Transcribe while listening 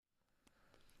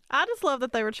I just love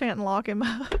that they were chanting "lock him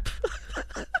up."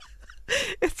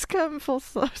 It's come full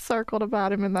circle to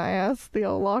bite him in the ass. The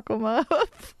old "lock him up."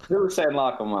 Who was saying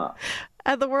lock them up?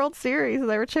 At the World Series,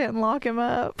 they were chanting "lock him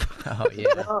up." Oh,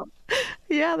 yeah.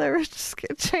 Yeah, they were just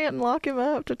chanting "lock him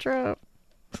up" to Trump.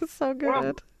 It's so good.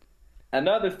 Well,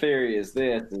 another theory is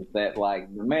that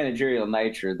like the managerial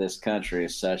nature of this country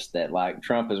is such that like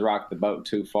Trump has rocked the boat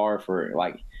too far for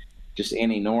like just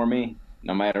any normie,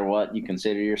 no matter what you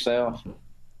consider yourself,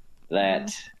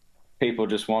 that people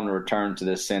just want to return to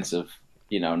this sense of,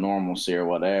 normalcy or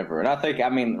whatever. And I think,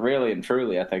 really and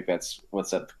truly, I think that's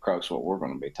what's at the crux of what we're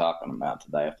going to be talking about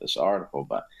today with this article.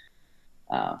 But,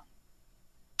 I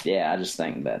just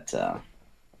think that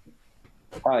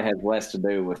probably has less to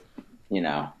do with,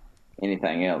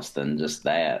 anything else than just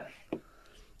that.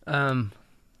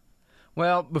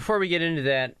 Well, before we get into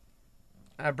that,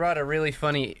 I brought a really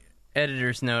funny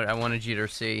editor's note I wanted you to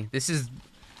see. This is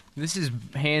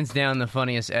hands down the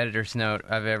funniest editor's note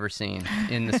I've ever seen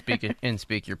in the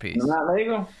Speak Your Piece. Not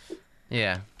legal?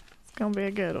 Yeah. It's gonna be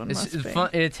a good one.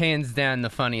 It's hands down the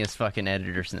funniest fucking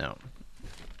editor's note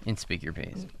in Speak Your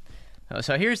Piece.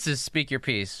 So here's the Speak Your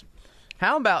Piece.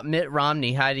 How about Mitt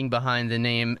Romney hiding behind the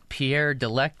name Pierre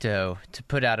Delecto to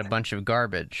put out a bunch of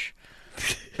garbage?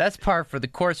 That's par for the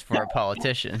course for a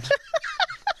politician.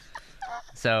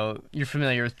 So you're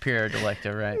familiar with Pierre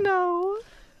Delecto, right? No.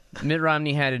 Mitt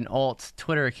Romney had an alt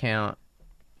Twitter account,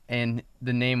 and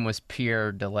the name was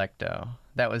Pierre Delecto.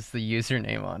 That was the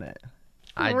username on it.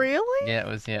 Really? Yeah, it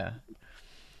was, yeah.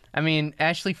 I mean,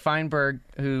 Ashley Feinberg,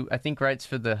 who I think writes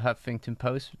for the Huffington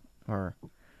Post, or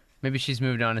maybe she's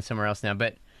moved on to somewhere else now,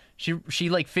 but she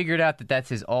like figured out that that's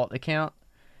his alt account.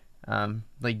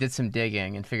 Did some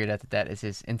digging and figured out that is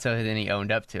his, and so then he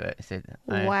owned up to it. He said,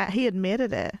 "Wow, he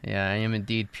admitted it." Yeah, I am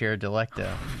indeed Pierre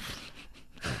Delecto.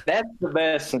 That's the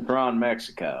best since Ron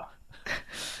Mexico.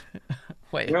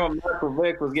 Wait. You know when Michael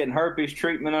Vick was getting herpes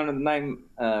treatment under the name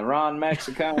Ron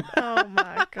Mexico? Oh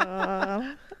my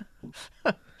god.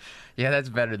 Yeah, that's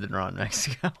better than Ron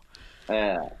Mexico.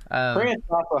 Yeah. Prince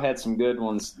also had some good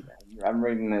ones. I'm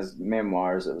reading his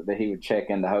memoirs that he would check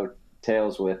into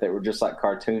hotels with that were just like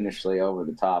cartoonishly over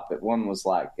the top. But one was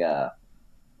like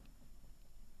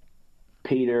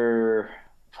Peter.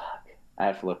 I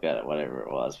have to look at it, whatever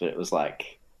it was, but it was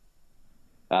like,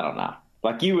 I don't know.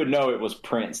 Like you would know it was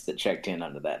Prince that checked in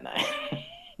under that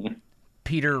name.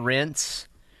 Peter Rentz.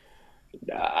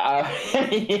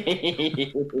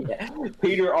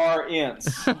 Peter R.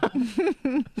 Ince.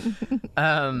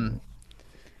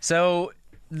 So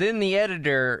then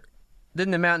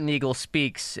the Mountain Eagle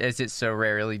speaks, as it so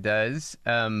rarely does.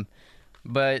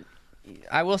 But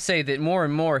I will say that more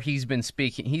and more he's been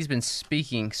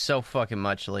speaking so fucking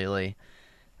much lately.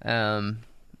 And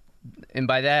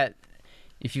by that,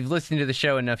 if you've listened to the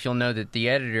show enough, you'll know that the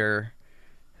editor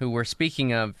who we're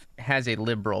speaking of has a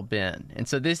liberal bent. And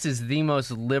so this is the most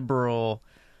liberal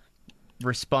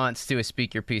response to a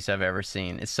Speak Your Piece I've ever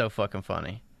seen. It's so fucking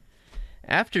funny.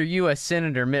 After U.S.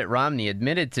 Senator Mitt Romney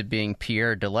admitted to being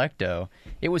Pierre Delecto,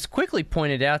 it was quickly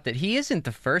pointed out that he isn't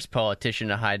the first politician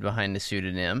to hide behind a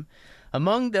pseudonym.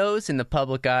 Among those in the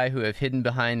public eye who have hidden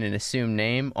behind an assumed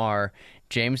name are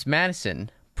James Madison,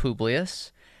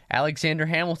 Publius, Alexander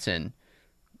Hamilton,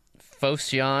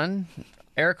 Phocion,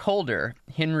 Eric Holder,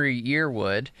 Henry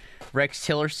Yearwood, Rex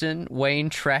Tillerson, Wayne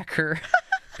Tracker,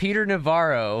 Peter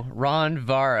Navarro, Ron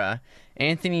Vara,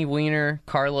 Anthony Weiner,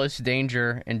 Carlos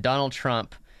Danger, and Donald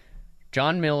Trump,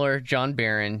 John Miller, John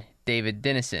Barron, David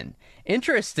Dennison.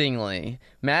 Interestingly,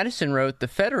 Madison wrote the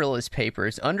Federalist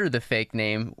Papers under the fake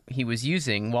name he was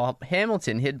using, while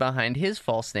Hamilton hid behind his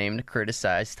false name to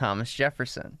criticize Thomas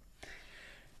Jefferson.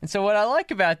 And so what I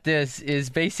like about this is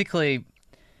basically,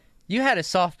 you had a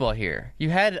softball here.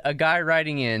 You had a guy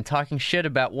writing in talking shit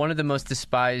about one of the most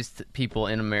despised people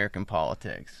in American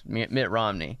politics, Mitt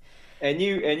Romney. And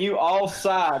you all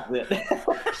side with it.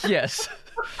 Yes.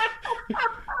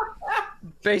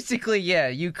 Basically, yeah,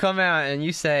 you come out and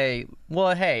you say,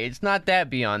 well, hey, it's not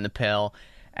that beyond the pale.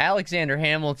 Alexander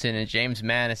Hamilton and James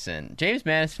Madison. James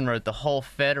Madison wrote the whole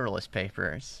Federalist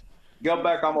Papers. Go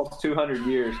back almost 200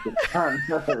 years to find.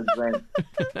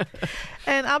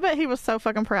 And I bet he was so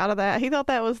fucking proud of that. He thought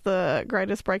that was the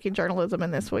greatest breaking journalism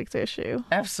in this week's issue.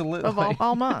 Absolutely. Of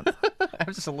all month.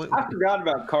 Absolutely. I forgot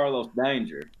about Carlos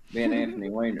Danger being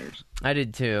Anthony Weiner's. I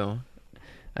did too.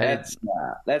 That's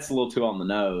a little too on the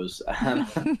nose.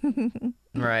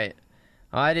 Right.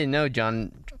 Oh, I didn't know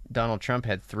Donald Trump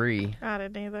had 3. I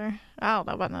didn't either. I don't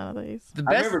know about none of these.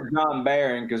 I remember John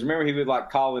Barron, because remember he would like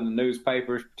call in the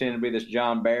newspapers, pretend to be this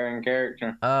John Barron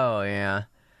character. Oh, yeah.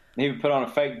 He would put on a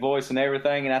fake voice and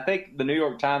everything, and I think the New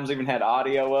York Times even had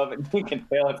audio of it. And you can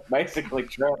tell it's basically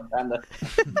Trump trying to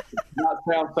not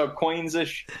sound so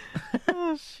Queensish.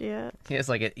 Oh shit! He has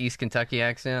like an East Kentucky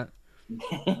accent.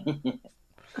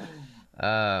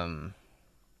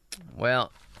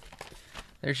 Well,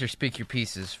 there's your speak your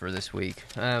pieces for this week.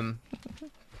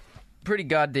 Pretty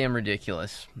goddamn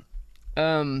ridiculous.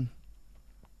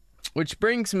 Which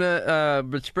brings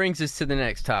us to the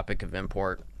next topic of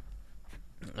import.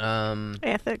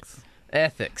 Ethics.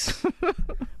 Ethics.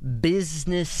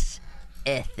 Business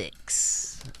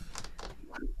ethics.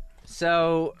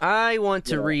 So I want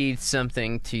to read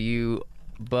something to you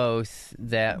both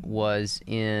that was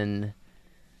in,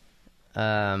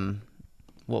 what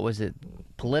was it?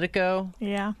 Politico?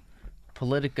 Yeah.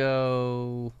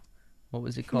 Politico. What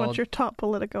was it called? What's your top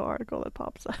Politico article that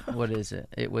pops up? What is it?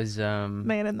 It was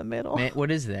Man in the Middle.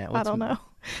 what is that? I don't know.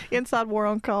 Inside War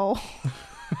on Coal.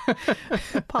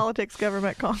 Politics,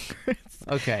 government, Congress.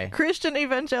 Okay. Christian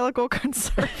evangelical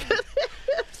conservative.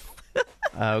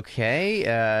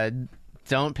 Okay.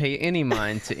 Don't pay any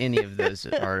mind to any of those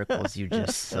articles you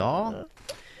just saw.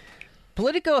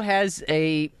 Politico has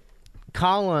a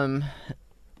column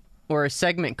or a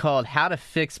segment called "How to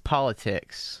Fix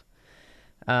Politics."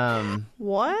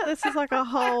 What? This is like a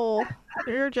whole...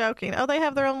 You're joking. Oh, they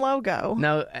have their own logo.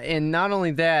 No, and not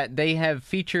only that, they have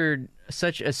featured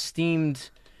such esteemed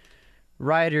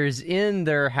writers in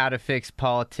their How to Fix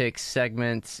Politics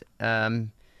segment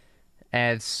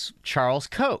as Charles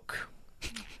Koch.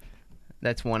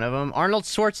 That's one of them. Arnold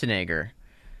Schwarzenegger.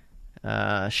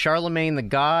 Charlemagne the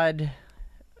God.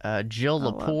 Jill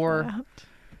Lepore.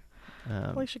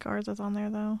 Alicia Garza's on there,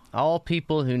 though. All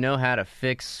people who know how to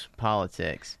fix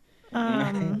politics.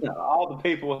 All the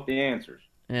people with the answers.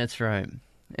 That's right.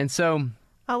 And so...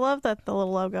 I love that the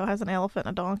little logo has an elephant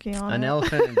and a donkey on it. An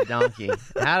elephant and a donkey.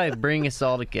 How to bring us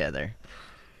all together.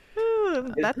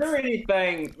 Ooh, Is there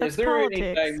anything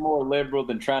more liberal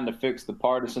than trying to fix the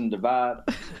partisan divide?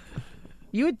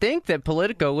 You would think that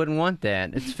Politico wouldn't want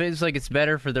that. It feels like it's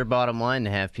better for their bottom line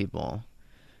to have people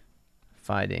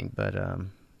fighting, but so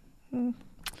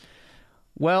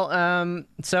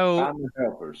I'm the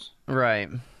helpers. Right.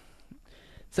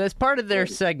 So as part of their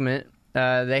segment,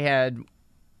 they had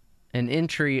an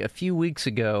entry a few weeks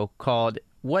ago called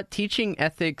 "What Teaching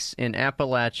Ethics in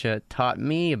Appalachia Taught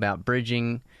Me About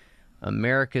Bridging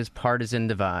America's Partisan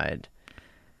Divide."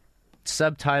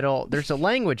 Subtitle: There's a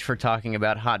language for talking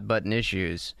about hot button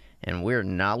issues, and we're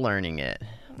not learning it.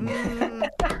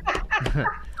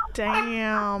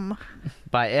 Damn.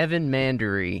 By Evan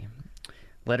Mandery.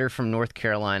 Letter from North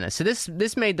Carolina. So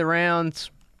this made the rounds.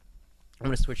 I'm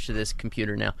going to switch to this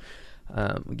computer now.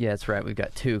 Yeah, that's right. We've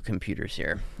got two computers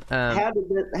here. How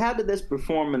did this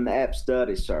perform in the app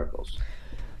study circles?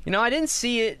 You know, I didn't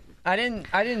see it. I didn't.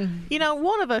 You know,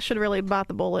 one of us should really bite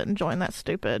the bullet and join that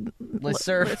stupid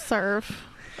listserv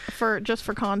for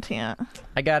content.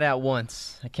 I got out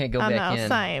once. I can't go back in. I know,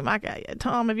 same. I got you.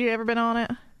 Tom, have you ever been on it?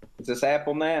 Is this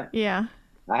AppleNet? Yeah.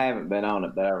 I haven't been on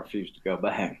it, but I refuse to go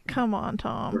back. Come on,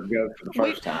 Tom. Or go for the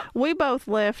first time. We both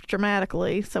left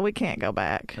dramatically, so we can't go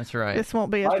back. That's right. This won't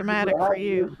be as dramatic for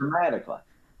you. Dramatically.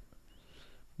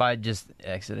 By just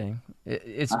exiting.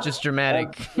 It's just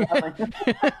dramatic.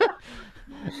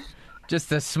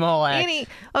 Just a small act. Any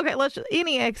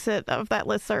exit of that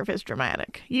listserv is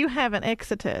dramatic. You haven't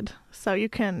exited, so you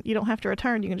don't have to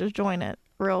return. You can just join it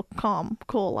real calm,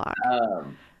 cool like.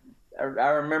 I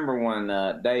remember when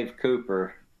Dave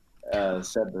Cooper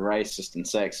said the racist and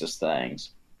sexist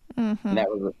things. Mm-hmm. And that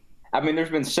was, there's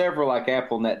been several like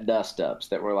AppleNet dust-ups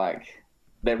that were like,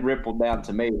 that rippled down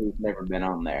to me who's never been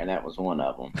on there, and that was one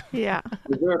of them. Yeah.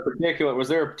 Was there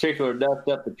a particular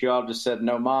dust-up that y'all just said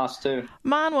no mas to?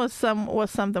 Mine was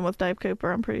something with Dave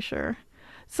Cooper, I'm pretty sure.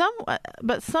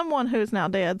 But someone who's now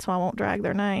dead, so I won't drag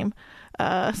their name,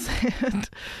 said...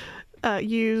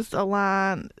 used a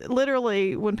line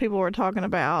literally when people were talking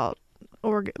about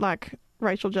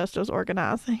racial justice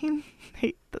organizing.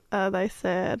 They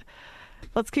said,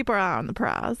 "Let's keep our eye on the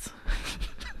prize."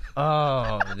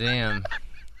 Oh, damn!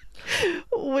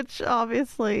 Which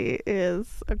obviously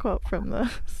is a quote from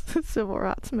the civil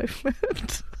rights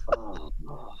movement.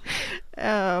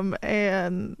 Not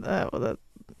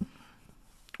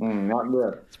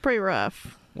good. It's pretty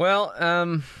rough. Well,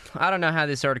 I don't know how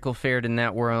this article fared in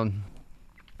that world.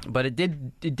 But it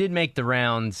did make the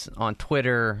rounds on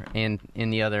Twitter and in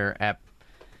the other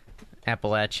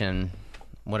Appalachian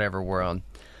whatever world.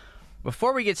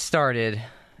 Before we get started,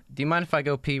 do you mind if I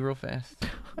go pee real fast?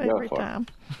 Every time.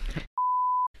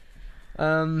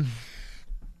 All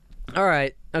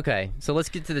right. Okay, so let's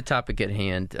get to the topic at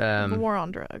hand. The war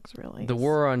on drugs, really. The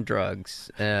war on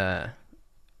drugs. The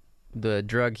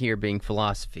drug here being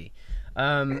philosophy.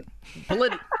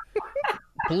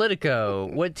 Politico.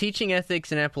 What teaching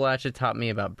ethics in Appalachia taught me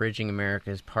about bridging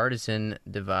America's partisan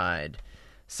divide.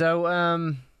 So,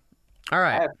 all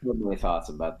right. I have so many thoughts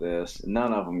about this.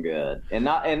 None of them good. And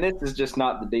this is just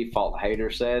not the default hater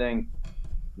setting.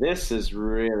 This is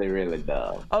really, really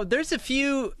dumb. Oh, there's a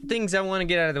few things I want to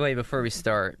get out of the way before we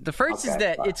start. The first is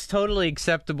that it's totally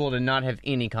acceptable to not have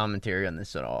any commentary on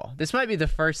this at all. This might be the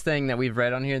first thing that we've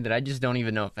read on here that I just don't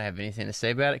even know if I have anything to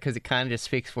say about it because it kind of just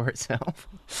speaks for itself.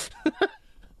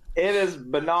 It is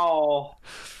banal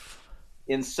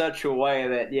in such a way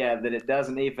that it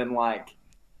doesn't even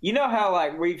you know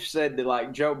how we've said that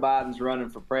Joe Biden's running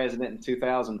for president in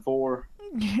 2004?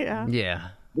 Yeah. Yeah.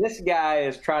 This guy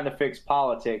is trying to fix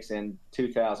politics in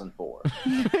 2004.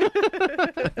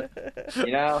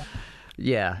 You know?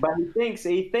 Yeah. But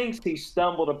he thinks he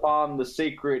stumbled upon the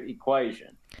secret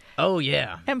equation. Oh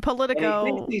yeah. And Politico.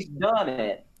 And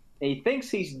he thinks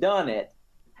he's done it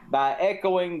by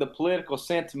echoing the political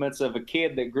sentiments of a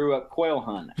kid that grew up quail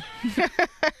hunting.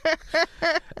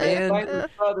 And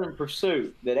Southern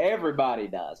pursuit that everybody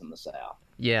does in the South.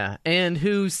 Yeah, and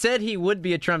who said he would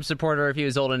be a Trump supporter if he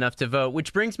was old enough to vote,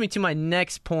 which brings me to my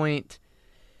next point.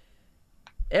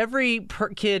 Every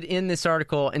kid in this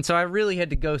article, and so I really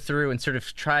had to go through and sort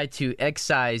of try to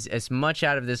excise as much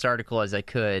out of this article as I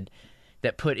could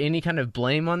that put any kind of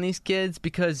blame on these kids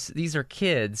because these are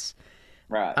kids.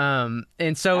 Right.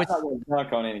 And so it's not going to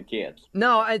dunk on any kids.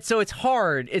 No, so it's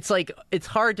hard. It's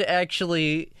hard to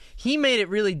actually. He made it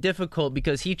really difficult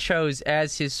because he chose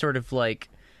as his sort of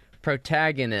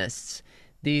protagonists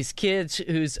these kids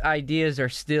whose ideas are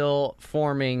still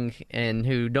forming and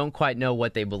who don't quite know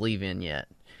what they believe in yet.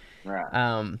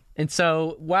 Right. And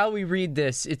so while we read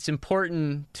this, it's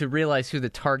important to realize who the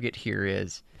target here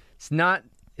is. It's not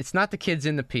the kids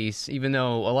in the piece, even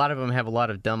though a lot of them have a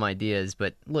lot of dumb ideas.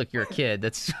 But look, you're a kid.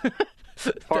 That's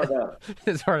part of it.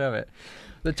 That's part of it.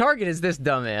 The target is this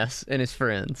dumbass and his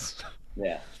friends.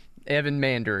 Yeah. Evan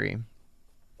Mandery.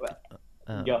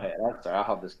 Go ahead. I'm sorry. I'll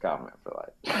hold this comment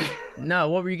for No,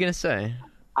 what were you going to say?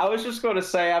 I was just going to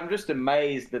say I'm just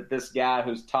amazed that this guy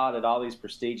who's taught at all these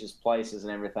prestigious places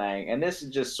and everything, and this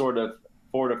just sort of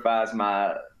fortifies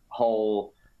my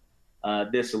whole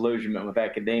disillusionment with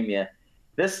academia.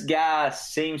 This guy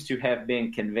seems to have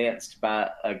been convinced by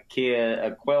a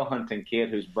quail hunting kid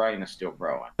whose brain is still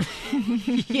growing.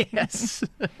 Yes.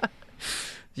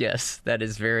 Yes, that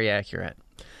is very accurate.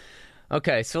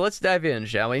 Okay, so let's dive in,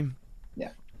 shall we?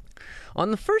 Yeah.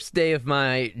 On the first day of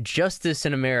my Justice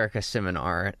in America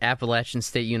seminar at Appalachian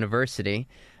State University,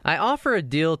 I offer a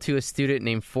deal to a student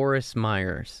named Forrest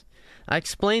Myers. I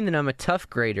explain that I'm a tough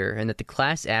grader and that the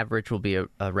class average will be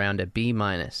around a B-.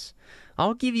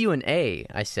 I'll give you an A,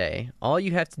 I say. All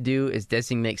you have to do is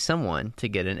designate someone to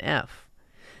get an F.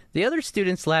 The other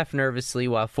students laugh nervously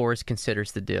while Forrest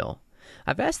considers the deal.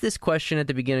 I've asked this question at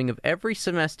the beginning of every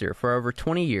semester for over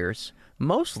 20 years,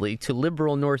 mostly to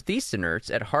liberal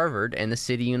Northeasterners at Harvard and the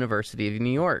City University of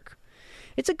New York.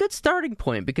 It's a good starting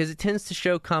point because it tends to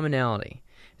show commonality.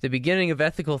 The beginning of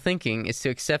ethical thinking is to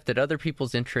accept that other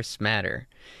people's interests matter.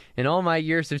 In all my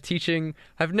years of teaching,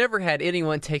 I've never had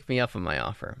anyone take me up on my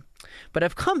offer. But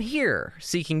I've come here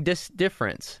seeking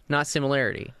difference, not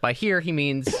similarity. By here, he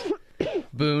means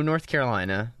Boone, North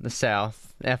Carolina, the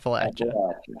South, Appalachia.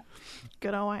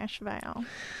 Good old Asheville.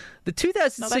 The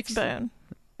 2006... No, that's Boone.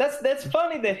 That's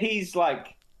funny that he's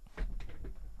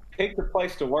picked a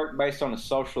place to work based on a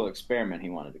social experiment he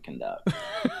wanted to conduct.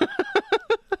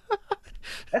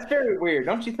 That's very weird,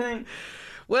 don't you think?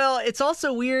 Well, it's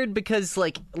also weird because,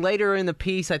 later in the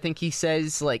piece, I think he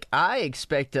says, I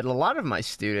expected a lot of my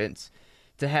students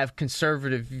to have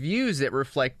conservative views that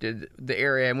reflected the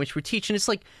area in which we teach. And it's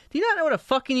do you not know what a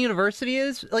fucking university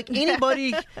is?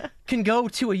 Anybody can go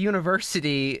to a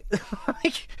university.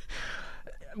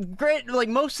 Great,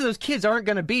 most of those kids aren't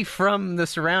going to be from the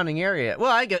surrounding area.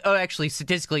 Well, actually,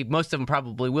 statistically, most of them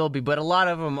probably will be, but a lot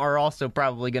of them are also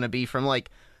probably going to be from,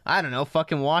 I don't know,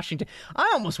 fucking Washington.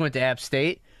 I almost went to App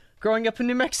State growing up in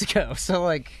New Mexico, so,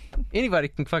 anybody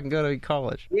can fucking go to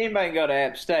college. Anybody can go to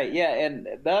App State, yeah, and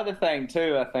the other thing,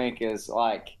 too, I think, is,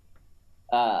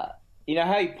 how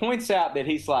he points out that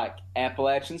he's,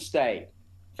 Appalachian State,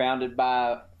 founded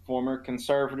by former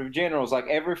conservative generals.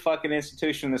 Every fucking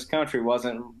institution in this country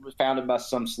wasn't founded by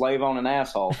some slave-owning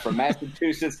asshole from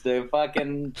Massachusetts to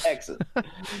fucking Texas.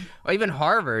 Or even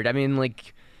Harvard. I mean,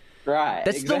 right.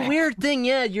 That's exactly the weird thing.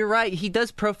 Yeah, you're right. He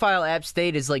does profile App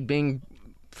State as being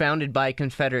founded by a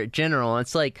Confederate general.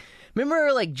 It's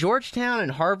Remember, like, Georgetown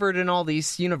and Harvard and all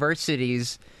these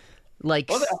universities, like...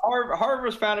 Well, Harvard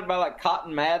was founded by, like,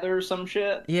 Cotton Mather or some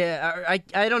shit. Yeah,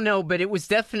 I don't know, but it was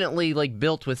definitely, like,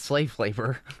 built with slave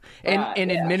labor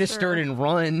and administered and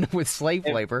run with slave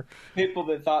labor. People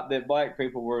that thought that black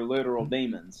people were literal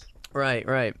demons.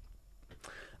 Right.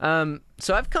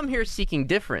 So I've come here seeking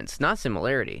difference, not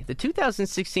similarity. The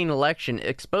 2016 election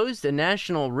exposed a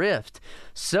national rift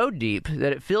so deep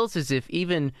that it feels as if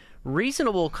even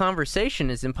reasonable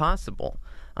conversation is impossible.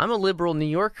 I'm a liberal New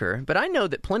Yorker, but I know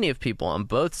that plenty of people on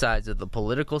both sides of the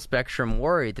political spectrum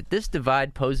worry that this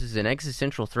divide poses an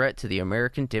existential threat to the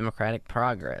American democratic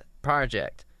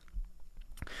project.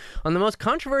 On the most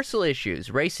controversial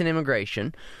issues, race and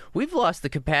immigration, we've lost the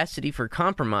capacity for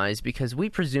compromise because we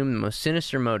presume the most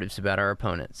sinister motives about our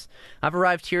opponents. I've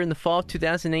arrived here in the fall of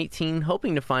 2018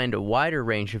 hoping to find a wider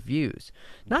range of views,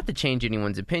 not to change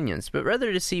anyone's opinions, but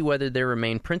rather to see whether there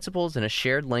remain principles and a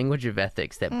shared language of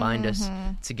ethics that bind us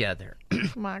together.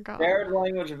 My God. Shared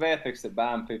language of ethics that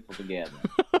bind people together.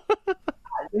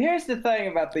 Here's the thing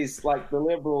about these, like, the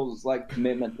liberals' like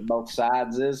commitment to both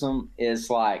sidesism is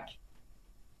like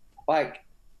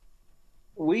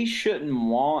we shouldn't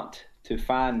want to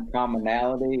find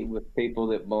commonality with people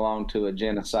that belong to a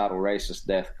genocidal racist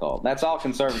death cult. That's all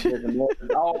conservatism is,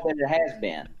 all that it has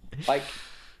been. Like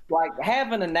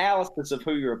have an analysis of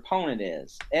who your opponent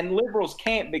is. And liberals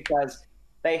can't because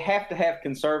they have to have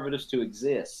conservatives to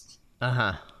exist.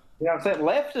 Uh-huh. You know what I'm saying?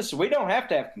 Leftists, we don't have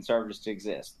to have conservatives to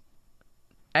exist.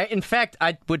 In fact,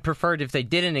 I would prefer it if they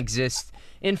didn't exist.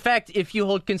 In fact, if you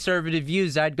hold conservative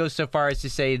views, I'd go so far as to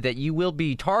say that you will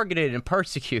be targeted and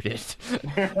persecuted.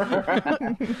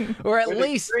 Or at with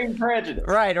least... extreme prejudice.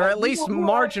 Right, or at least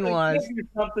marginalized. Give you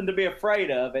something to be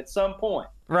afraid of at some point.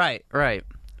 Right.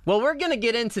 Well, we're going to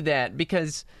get into that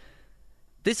because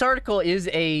this article is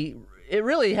it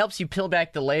really helps you peel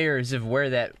back the layers of where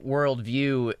that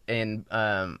worldview and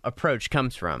approach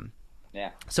comes from.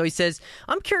 Yeah. So he says,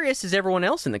 I'm curious as everyone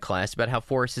else in the class about how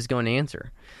Forrest is going to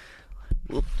answer.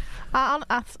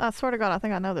 I swear to God, I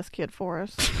think I know this kid,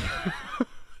 Forrest.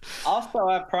 Also,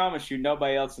 I promise you,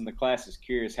 nobody else in the class is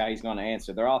curious how he's going to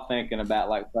answer. They're all thinking about,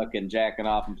 like, fucking jacking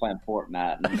off and playing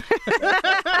Fortnite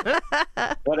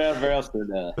and whatever else they're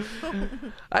doing.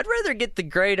 I'd rather get the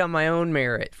grade on my own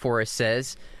merit, Forrest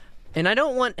says, and I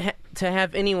don't want to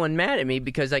have anyone mad at me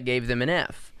because I gave them an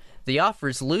F. The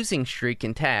offer's losing streak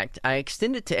intact, I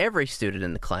extend it to every student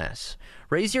in the class.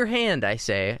 Raise your hand, I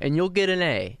say, and you'll get an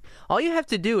A. All you have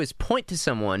to do is point to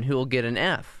someone who will get an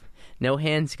F. No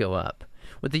hands go up.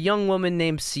 With a young woman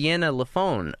named Sienna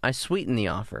Lafone, I sweeten the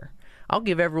offer. I'll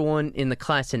give everyone in the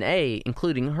class an A,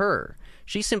 including her.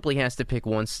 She simply has to pick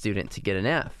one student to get an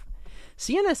F.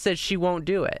 Sienna says she won't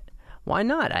do it. Why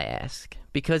not, I ask.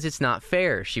 Because it's not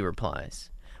fair, she replies.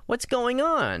 What's going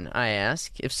on? I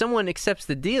ask. If someone accepts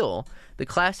the deal, the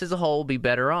class as a whole will be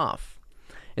better off.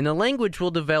 In the language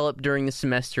we'll develop during the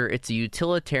semester, it's a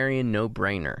utilitarian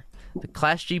no-brainer. The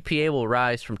class GPA will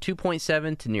rise from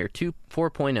 2.7 to near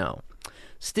 4.0.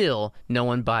 Still, no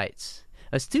one bites.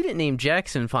 A student named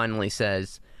Jackson finally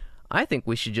says, I think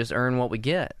we should just earn what we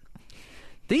get.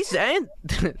 These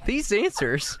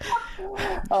answers...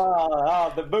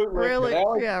 the boot Really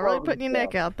putting your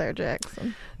neck out there,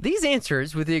 Jackson. These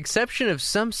answers, with the exception of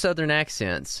some southern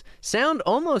accents, sound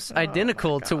almost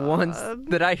identical to ones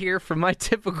that I hear from my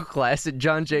typical class at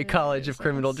John Jay College of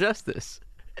Criminal Justice.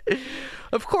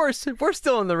 Of course, we're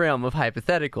still in the realm of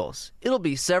hypotheticals. It'll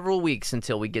be several weeks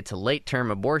until we get to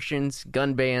late-term abortions,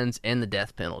 gun bans, and the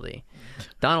death penalty.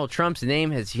 Donald Trump's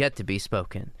name has yet to be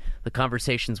spoken. The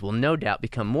conversations will no doubt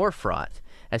become more fraught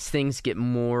as things get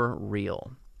more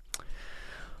real.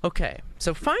 Okay,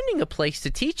 so finding a place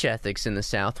to teach ethics in the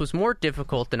South was more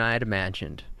difficult than I had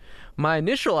imagined. My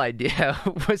initial idea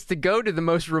was to go to the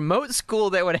most remote school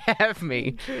that would have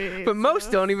me, but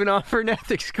most don't even offer an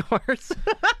ethics course.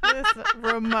 This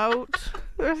remote.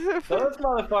 So this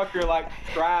motherfucker, like,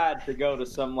 tried to go to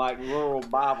some, like, rural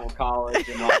Bible college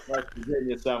in, like, West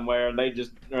Virginia somewhere, and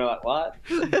they're like, what?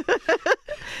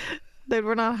 They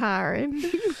were not hiring.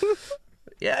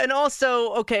 Yeah, and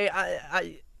also, okay,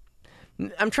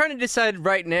 I'm trying to decide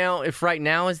right now if right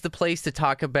now is the place to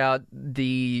talk about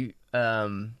the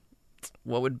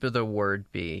what would the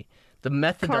word be? The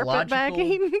methodological...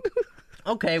 Carpetbagging?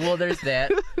 Okay, well, there's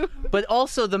that. But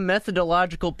also the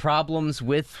methodological problems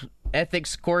with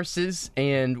ethics courses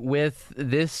and with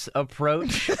this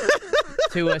approach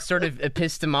to a sort of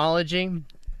epistemology.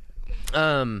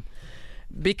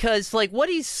 Because, like, what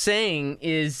he's saying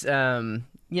is...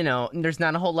 there's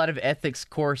not a whole lot of ethics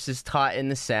courses taught in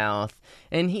the South,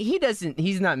 and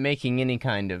he's not making any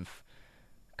kind of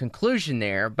conclusion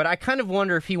there, but I kind of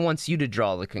wonder if he wants you to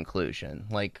draw the conclusion.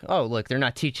 Like, oh, look, they're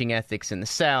not teaching ethics in the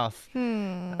South.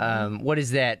 What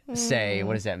does that say?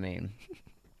 What does that mean?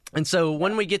 And so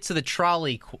when we get to the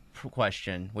trolley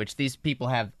question, which these people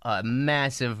have a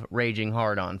massive raging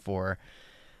hard-on for,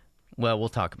 well, we'll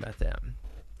talk about that.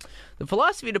 The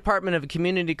philosophy department of a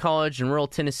community college in rural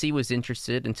Tennessee was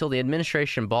interested until the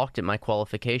administration balked at my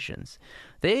qualifications.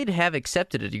 They'd have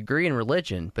accepted a degree in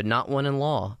religion, but not one in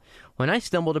law. When I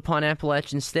stumbled upon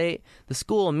Appalachian State, the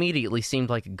school immediately seemed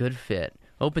like a good fit,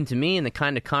 open to me and the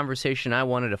kind of conversation I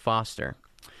wanted to foster.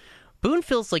 Boone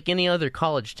feels like any other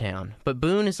college town, but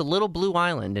Boone is a little blue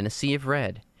island in a sea of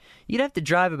red. You'd have to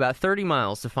drive about 30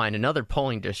 miles to find another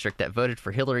polling district that voted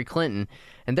for Hillary Clinton,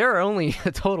 and there are only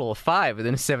a total of 5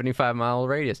 within a 75-mile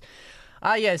radius.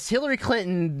 Ah, yes, Hillary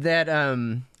Clinton, that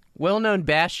well-known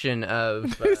bastion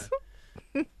of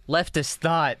leftist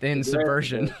thought and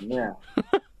subversion. Yeah.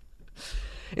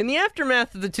 In the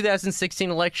aftermath of the 2016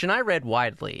 election, I read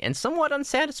widely, and somewhat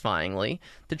unsatisfyingly,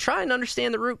 to try and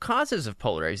understand the root causes of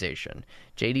polarization.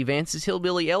 J.D. Vance's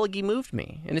Hillbilly Elegy moved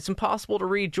me, and it's impossible to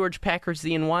read George Packer's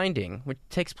The Unwinding, which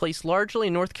takes place largely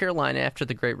in North Carolina after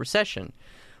the Great Recession,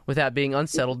 without being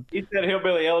unsettled. You said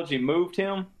Hillbilly Elegy moved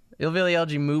him? Hillbilly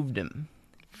Elegy moved him.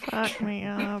 Fuck me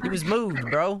up. He was moved,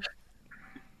 bro.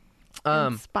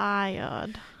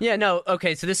 Inspired. Yeah, no,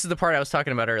 okay, so this is the part I was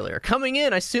talking about earlier. Coming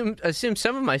in, I assumed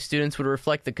some of my students would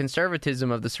reflect the conservatism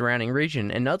of the surrounding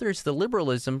region, and others the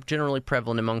liberalism generally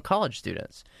prevalent among college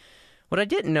students. What I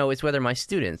didn't know is whether my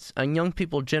students, and young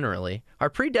people generally, are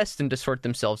predestined to sort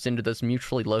themselves into those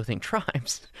mutually loathing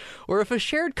tribes, or if a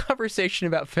shared conversation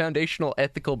about foundational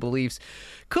ethical beliefs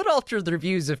could alter the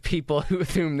views of people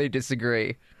with whom they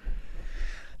disagree.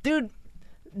 Dude,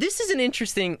 this is an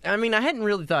interesting... I mean, I hadn't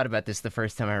really thought about this the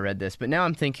first time I read this, but now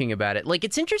I'm thinking about it. Like,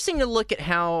 it's interesting to look at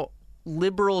how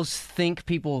liberals think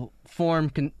people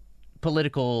form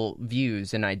political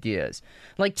views and ideas.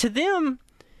 Like, to them,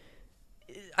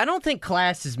 I don't think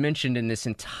class is mentioned in this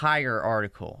entire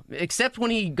article, except when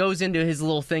he goes into his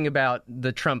little thing about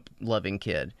the Trump-loving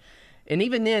kid. And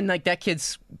even then, like, that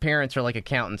kid's parents are, like,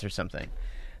 accountants or something.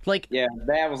 Like, yeah,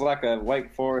 dad was like a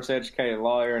Wake Forest educated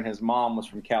lawyer, and his mom was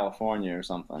from California or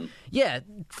something. Yeah,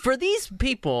 for these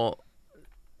people,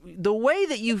 the way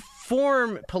that you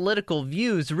form political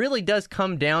views really does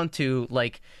come down to,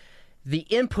 like, the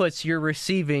inputs you're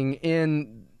receiving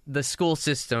in the school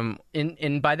system.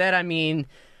 And by that I mean,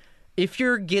 if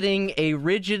you're getting a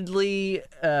rigidly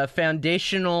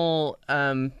foundational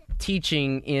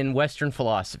teaching in Western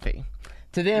philosophy,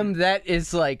 to them that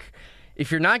is like... If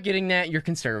you're not getting that, you're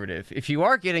conservative. If you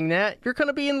are getting that, you're going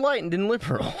to be enlightened and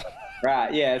liberal.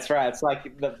 Right, yeah, that's right. It's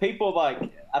like the people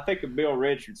like, I think of Bill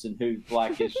Richardson, who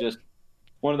like is just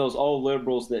one of those old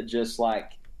liberals that just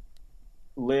like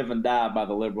live and die by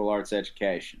the liberal arts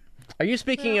education. Are you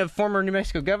speaking of former New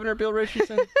Mexico Governor Bill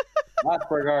Richardson?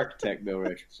 Whitesburg architect Bill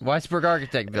Richardson. Whitesburg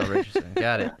architect Bill Richardson.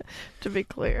 Got it. To be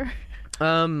clear.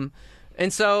 And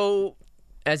so...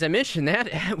 As I mentioned, that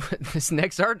this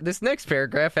next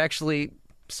paragraph actually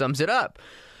sums it up.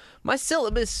 My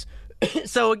syllabus.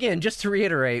 So again, just to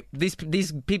reiterate, these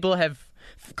people have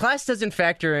class doesn't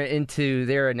factor into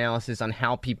their analysis on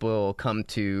how people come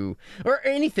to, or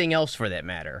anything else for that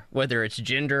matter, whether it's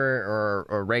gender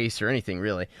or race or anything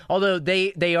really. Although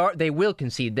they will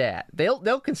concede that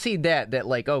they'll concede that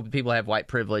like, oh, people have white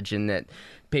privilege and that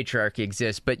patriarchy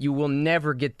exists, but you will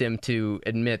never get them to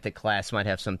admit that class might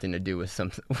have something to do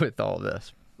with all of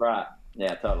this. Right.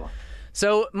 Yeah, totally.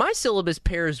 So my syllabus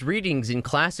pairs readings in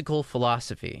classical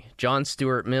philosophy, John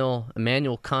Stuart Mill,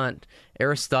 Immanuel Kant,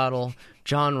 Aristotle,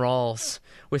 John Rawls,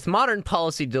 with modern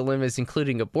policy dilemmas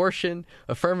including abortion,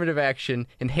 affirmative action,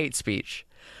 and hate speech.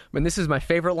 And this is my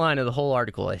favorite line of the whole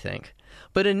article, I think.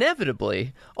 But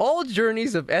inevitably, all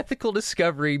journeys of ethical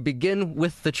discovery begin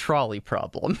with the trolley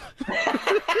problem. Well,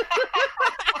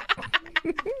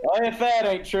 if that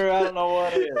ain't true, I don't know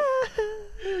what is.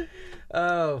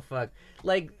 Oh, fuck.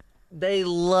 Like, they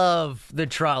love the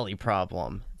trolley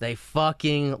problem. They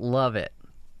fucking love it.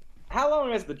 How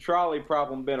long has the trolley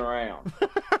problem been around?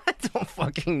 I don't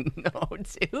fucking know,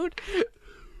 dude.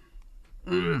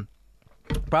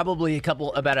 Probably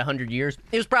about 100 years.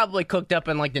 It was probably cooked up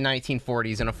in like the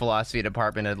 1940s in a philosophy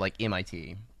department at like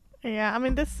MIT. Yeah, I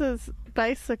mean, this is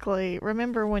basically,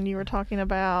 remember when you were talking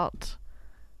about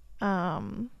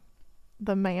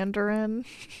the Mandarin?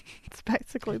 It's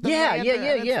basically the Mandarin.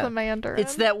 Yeah. It's the Mandarin.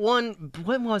 It's that one,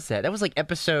 when was that? That was like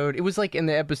it was like in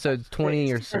the episodes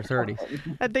 20 or 30.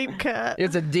 A deep cut.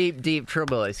 It's a deep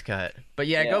Trillbillies cut. But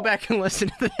yeah, go back and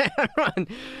listen to that one.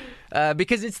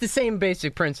 Because it's the same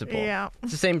basic principle. Yeah.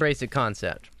 It's the same basic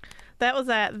concept. That was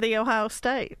at the Ohio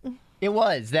State. It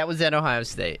was. That was at Ohio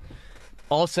State.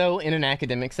 Also in an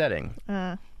academic setting.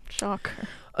 Shocker.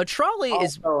 A trolley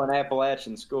is Also an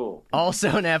Appalachian school. also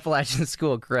an Appalachian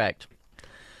school, correct.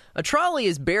 A trolley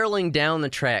is barreling down the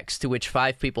tracks to which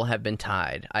 5 people have been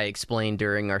tied, I explained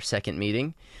during our second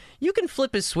meeting. You can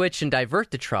flip a switch and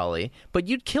divert the trolley, but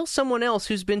you'd kill someone else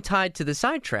who's been tied to the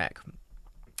sidetrack.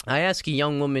 I asked a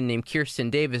young woman named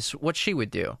Kirsten Davis what she would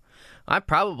do. I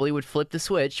probably would flip the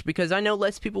switch because I know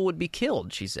less people would be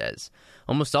killed, she says.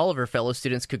 Almost all of her fellow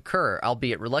students concur,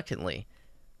 albeit reluctantly.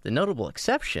 The notable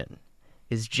exception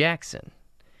is Jackson.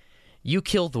 You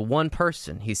kill the one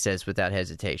person, he says without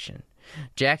hesitation.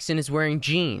 Jackson is wearing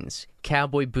jeans,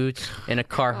 cowboy boots, and a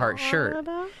Carhartt shirt.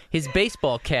 His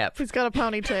baseball cap. He's got a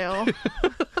ponytail.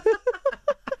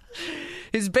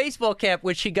 His baseball cap,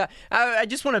 which he got... I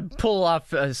just want to pull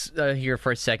off here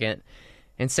for a second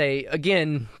and say,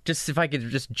 again, just if I could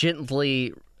just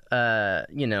gently,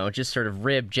 just sort of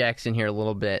rib Jackson here a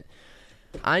little bit.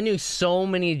 I knew so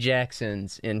many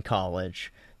Jacksons in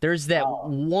college. There's that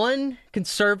one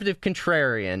conservative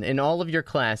contrarian in all of your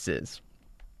classes.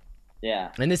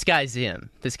 Yeah. And this guy's him.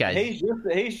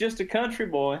 He's just a country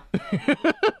boy.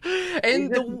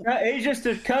 And he's just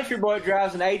a country boy that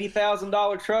drives an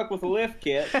 $80,000 truck with a lift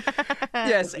kit.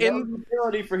 yes, No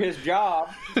utility for his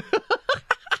job.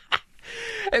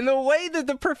 And the way that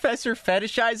the professor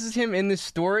fetishizes him in this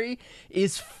story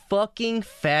is fucking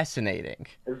fascinating.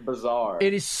 It's bizarre.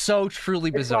 It is so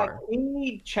truly bizarre. Like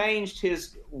he changed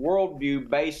his worldview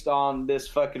based on this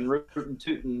fucking rootin'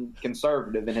 tootin'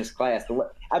 conservative in his class.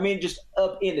 I mean, just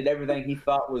upended everything he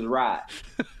thought was right.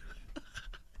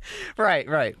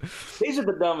 Right. These are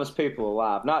the dumbest people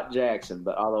alive. Not Jackson,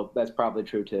 but although that's probably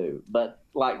true too. But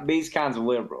like these kinds of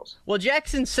liberals. Well,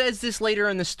 Jackson says this later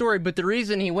in the story, but the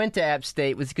reason he went to App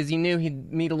State was because he knew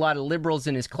he'd meet a lot of liberals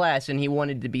in his class, and he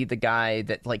wanted to be the guy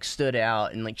that like stood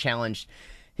out and like challenged.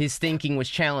 His thinking was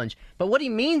challenged. But what he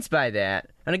means by that,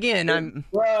 and again,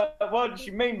 Well, what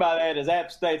you mean by that is App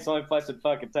State's the only place that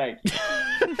fucking take you.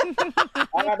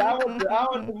 I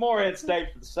went to Morehead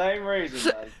State for the same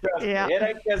reason, man. Trust me.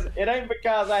 It ain't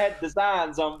because I had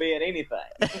designs on being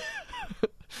anything.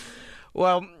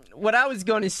 Well, what I was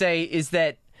going to say is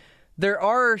that there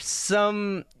are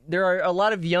a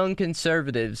lot of young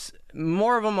conservatives,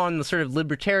 more of them on the sort of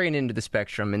libertarian end of the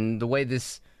spectrum, and the way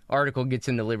this article gets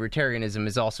into libertarianism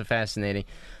is also fascinating,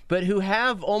 but who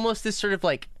have almost this sort of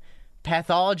like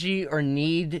pathology or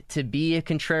need to be a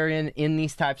contrarian in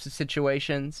these types of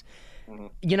situations. Mm-hmm.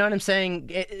 You know what I'm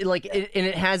saying? And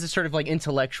it has a sort of like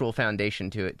intellectual foundation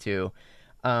to it too.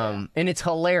 And it's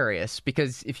hilarious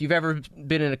because if you've ever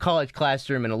been in a college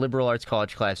classroom, in a liberal arts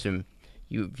college classroom,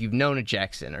 you've known a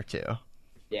Jackson or two.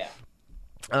 Yeah.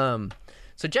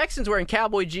 So Jackson's wearing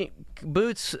cowboy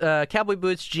boots,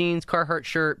 jeans, Carhartt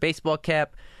shirt, baseball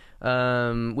cap,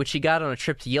 which he got on a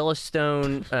trip to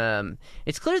Yellowstone.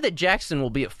 It's clear that Jackson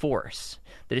will be a force.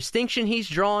 The distinction he's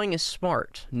drawing is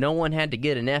smart. No one had to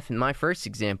get an F in my first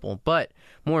example, but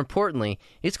more importantly,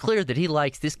 it's clear that he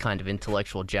likes this kind of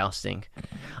intellectual jousting.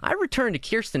 I return to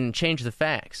Kirsten and change the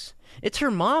facts. It's her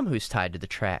mom who's tied to the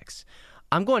tracks.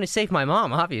 I'm going to save my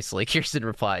mom, obviously, Kirsten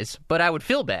replies, but I would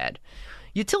feel bad.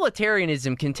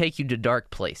 Utilitarianism can take you to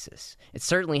dark places. It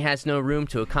certainly has no room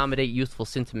to accommodate youthful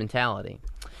sentimentality.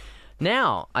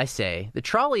 Now, I say, the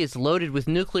trolley is loaded with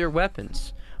nuclear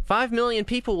weapons. 5 million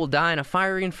people will die in a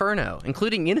fiery inferno,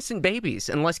 including innocent babies,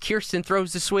 unless Kirsten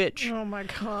throws the switch. Oh my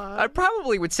God. I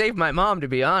probably would save my mom, to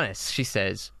be honest, she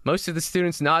says. Most of the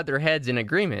students nod their heads in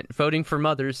agreement, voting for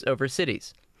mothers over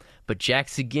cities. But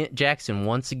Jackson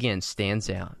once again stands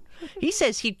out. He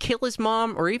says he'd kill his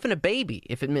mom or even a baby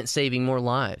if it meant saving more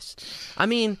lives. I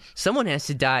mean, someone has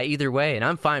to die either way, and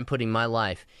I'm fine putting my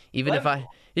life, even if I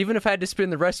had to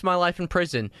spend the rest of my life in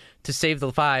prison to save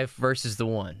the 5 versus the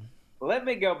 1. Let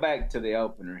me go back to the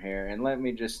opener here, and let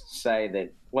me just say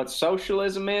that what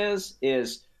socialism is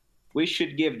we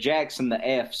should give Jackson the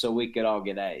F so we could all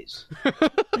get A's. That's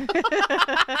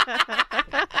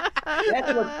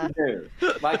what you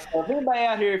do. Like, so if anybody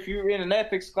out here, if you're in an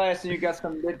ethics class and you got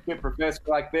some good professor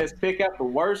like this, pick out the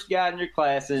worst guy in your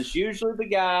class. And it's usually the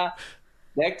guy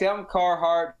decked out in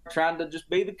Carhartt, trying to just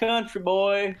be the country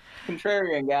boy,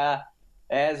 contrarian guy,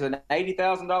 has an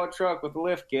 $80,000 truck with a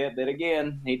lift kit that,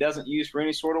 again, he doesn't use for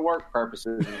any sort of work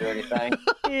purposes or anything.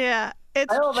 Yeah.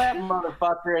 Tell that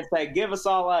motherfucker and say, give us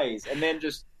all A's, and then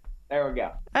just, there we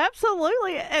go.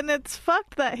 Absolutely. And it's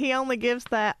fucked that he only gives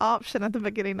that option at the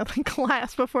beginning of the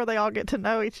class before they all get to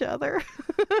know each other.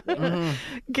 Mm-hmm.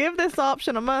 Give this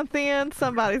option a month in,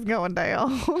 somebody's going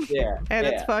down. Yeah. And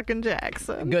it's fucking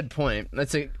Jackson. Good point.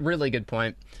 That's a really good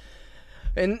point.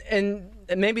 And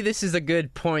maybe this is a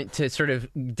good point to sort of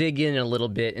dig in a little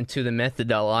bit into the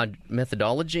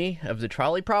methodology of the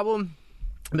trolley problem,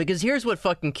 because here's what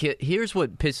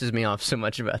pisses me off so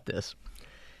much about this.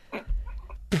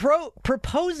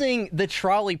 Proposing the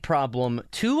trolley problem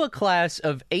to a class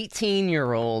of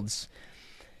 18-year-olds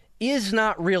is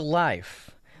not real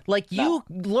life. Like, you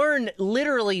learn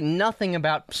literally nothing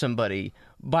about somebody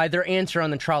by their answer on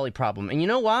the trolley problem. And you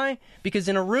know why? Because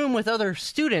in a room with other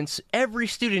students, every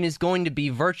student is going to be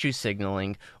virtue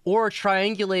signaling or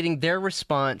triangulating their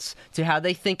response to how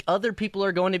they think other people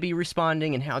are going to be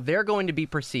responding and how they're going to be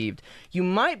perceived. You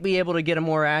might be able to get a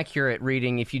more accurate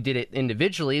reading if you did it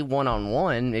individually,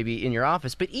 one-on-one, maybe in your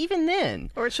office. But even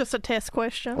then... Or it's just a test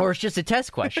question.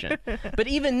 But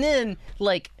even then,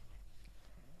 like...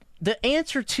 The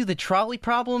answer to the trolley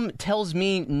problem tells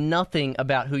me nothing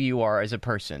about who you are as a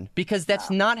person, because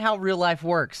that's not how real life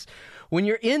works. When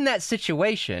you're in that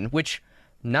situation, which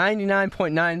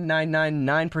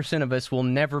 99.9999% of us will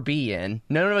never be in,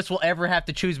 none of us will ever have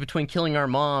to choose between killing our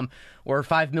mom or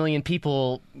 5 million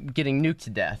people getting nuked to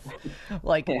death.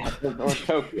 Like, or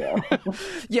Tokyo.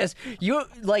 Yes,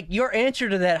 your answer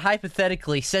to that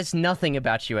hypothetically says nothing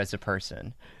about you as a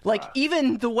person. Like,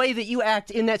 even the way that you act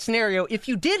in that scenario, if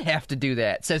you did have to do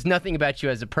that, says nothing about you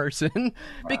as a person,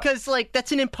 because, like,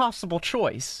 that's an impossible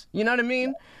choice. You know what I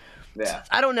mean? Yeah.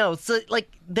 I don't know. So, like,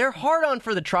 their hard-on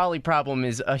for the trolley problem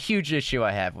is a huge issue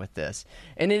I have with this.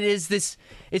 And it's this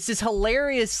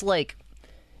hilarious, like,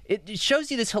 it shows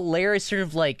you this hilarious sort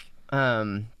of, like,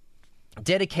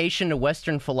 dedication to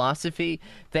Western philosophy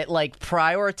that, like,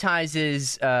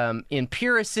 prioritizes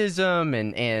empiricism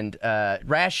and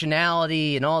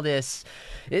rationality and all this,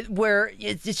 where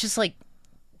it's just, like,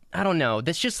 I don't know.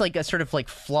 That's just, like, a sort of, like,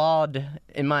 flawed,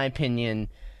 in my opinion,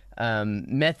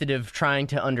 method of trying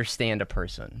to understand a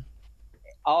person.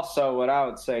 Also, what I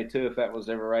would say, too, if that was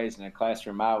ever raised in a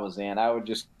classroom I was in, I would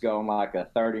just go on like a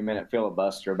 30-minute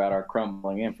filibuster about our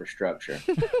crumbling infrastructure.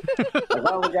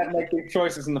 Why we got to make these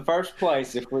choices in the first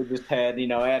place if we just had,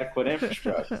 adequate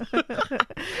infrastructure?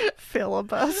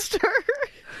 Filibuster.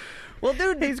 Well,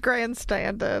 dude, he's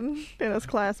grandstanding in his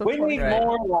class of we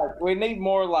need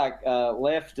more like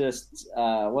leftists.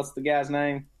 What's the guy's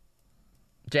name?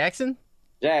 Jacksons.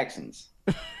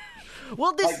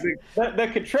 Well, like the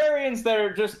contrarians that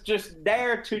are just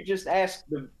dare to just ask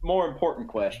the more important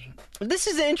question. This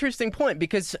is an interesting point,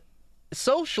 because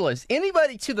socialists,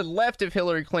 anybody to the left of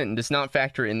Hillary Clinton, does not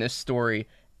factor in this story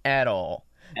at all.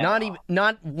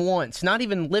 Not once, not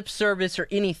even lip service or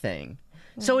anything.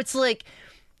 So it's like,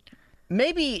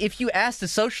 maybe if you asked the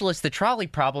socialists the trolley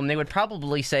problem, they would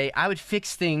probably say, I would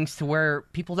fix things to where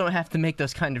people don't have to make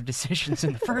those kind of decisions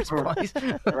in the first place.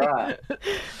 Right.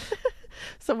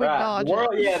 So we dodge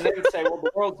it. Yeah, they would say, well, the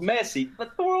world's messy.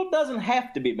 But the world doesn't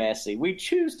have to be messy. We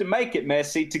choose to make it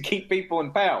messy to keep people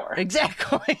in power.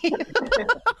 Exactly.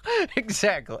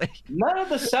 Exactly. None of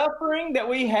the suffering that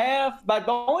we have, but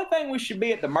the only thing we should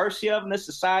be at the mercy of in this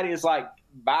society is like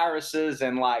viruses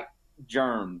and like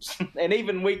germs. And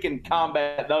even we can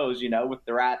combat those, with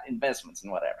the right investments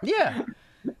and whatever. Yeah.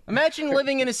 Imagine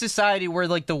living in a society where,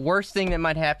 like, the worst thing that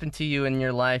might happen to you in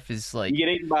your life is, like... You get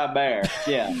eaten by a bear.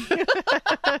 Yeah.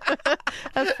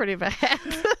 That's pretty bad.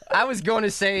 I was going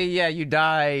to say, yeah, you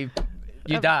die.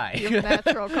 You die. Of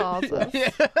natural causes.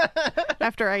 Yeah.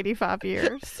 After 85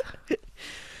 years.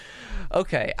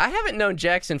 Okay, I haven't known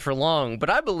Jackson for long, but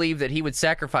I believe that he would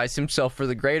sacrifice himself for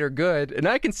the greater good, and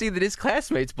I can see that his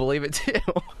classmates believe it too.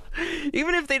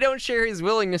 Even if they don't share his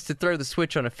willingness to throw the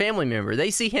switch on a family member,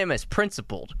 they see him as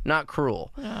principled, not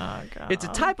cruel. Oh, God. It's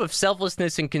a type of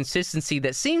selflessness and consistency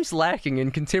that seems lacking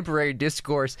in contemporary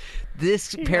discourse.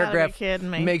 This paragraph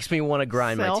makes me want to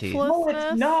grind my teeth. No,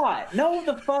 it's not. No,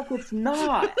 the fuck it's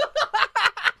not.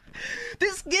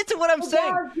 This get to what I'm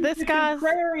saying. This guy's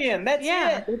contrarian.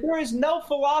 That's it. There is no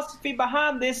philosophy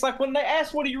behind this. Like when they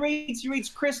ask what he reads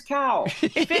Chris Kyle.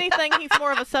 If anything, he's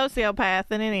more of a sociopath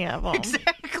than any of them.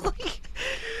 Exactly.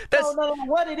 No.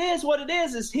 What it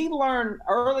is he learned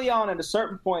early on at a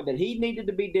certain point that he needed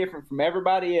to be different from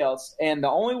everybody else, and the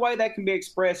only way that can be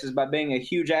expressed is by being a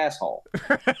huge asshole.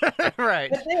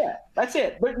 Right. That's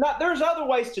it. But there's other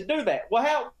ways to do that.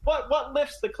 Well, what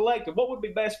lifts the collective? What would be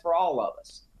best for all of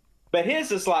us? But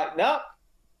his is like, nope.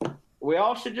 We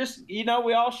all should just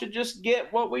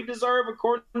get what we deserve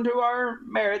according to our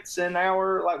merits and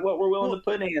our what we're willing to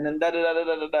put in, and da da da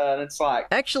da da da. And it's like,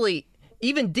 actually,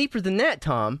 even deeper than that,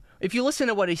 Tom. If you listen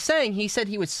to what he's saying, he said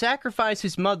he would sacrifice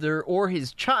his mother or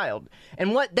his child,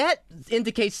 and what that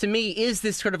indicates to me is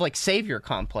this sort of like savior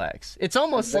complex. It's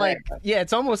almost like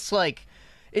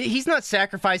He's not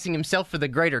sacrificing himself for the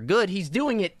greater good. He's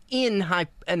doing it in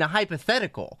a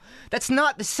hypothetical. That's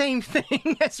not the same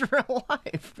thing as real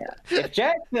life. Yeah. If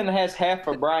Jackson has half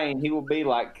a brain, he will be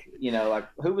like, like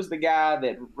who was the guy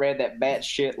that read that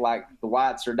batshit like the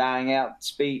whites are dying out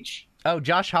speech? Oh,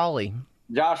 Josh Hawley.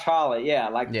 Josh Hawley, yeah.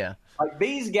 Like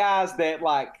these guys that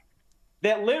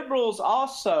liberals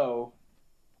also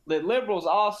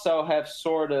have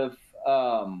sort of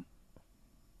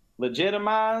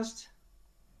legitimized.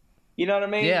 You know what I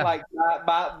mean? Yeah. Like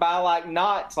by like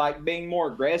not like being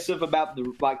more aggressive about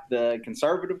the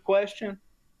conservative question.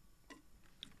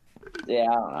 Yeah,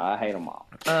 I don't know. I hate them all.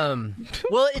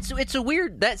 Well, it's a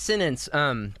weird that sentence.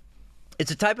 It's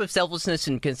a type of selflessness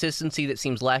and consistency that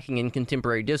seems lacking in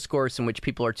contemporary discourse, in which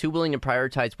people are too willing to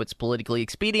prioritize what's politically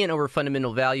expedient over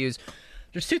fundamental values.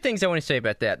 There's two things I want to say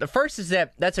about that. The first is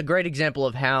that's a great example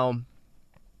of how,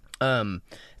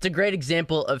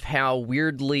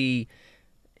 weirdly,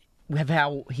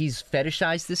 how he's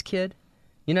fetishized this kid.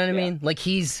 You know what I mean? Like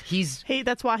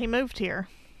that's why he moved here.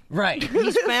 Right.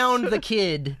 He's found the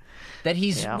kid that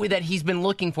he's been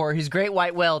looking for, his great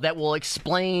white whale that will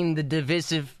explain the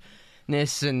divisiveness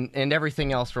and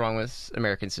everything else wrong with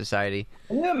American society.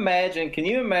 Can you imagine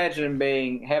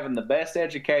having the best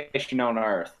education on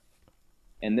earth,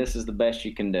 and this is the best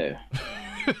you can do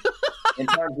in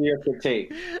terms of your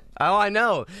critique? Oh, I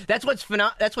know. That's what's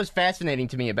fascinating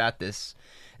to me about this.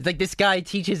 It's like this guy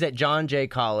teaches at John Jay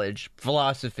College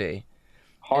philosophy,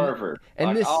 Harvard,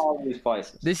 and all these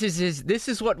places. This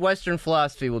is what Western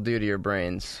philosophy will do to your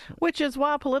brains. Which is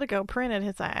why Politico printed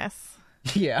his ass.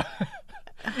 Yeah,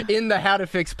 in the How to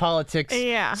Fix Politics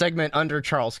segment under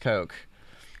Charles Koch.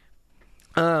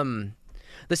 The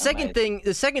second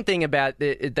thing about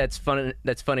it that's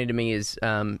funny to me is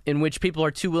in which people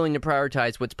are too willing to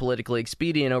prioritize what's politically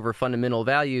expedient over fundamental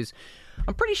values.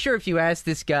 I'm pretty sure if you asked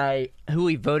this guy who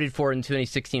he voted for in the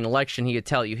 2016 election, he could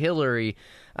tell you Hillary.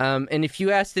 And if you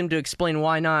asked him to explain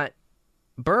why not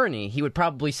Bernie, he would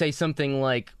probably say something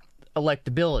like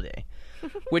electability,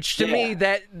 which to me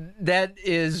that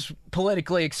is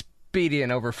politically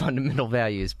expedient over fundamental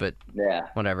values. But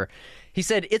whatever. He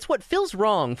said, it's what feels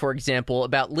wrong, for example,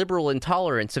 about liberal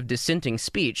intolerance of dissenting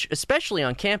speech, especially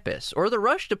on campus, or the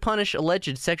rush to punish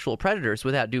alleged sexual predators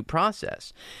without due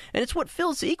process. And it's what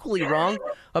feels equally wrong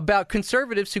about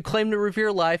conservatives who claim to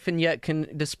revere life and yet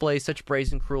can display such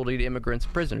brazen cruelty to immigrants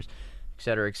and prisoners, et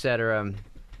cetera, et cetera.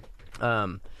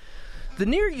 The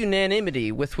near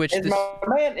unanimity with which is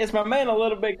my man a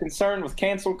little bit concerned with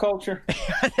cancel culture?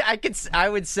 I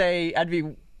would say I'd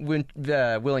be willing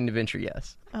to venture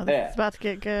yes. Oh, this is about to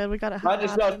get good. We got to. I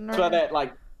just thought that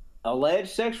like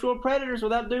alleged sexual predators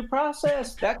without due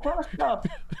process, that kind of stuff.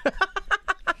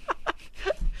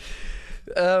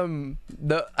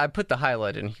 I put the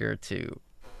highlight in here to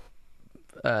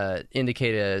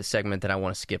indicate a segment that I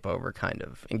want to skip over, kind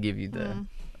of, and give you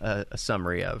a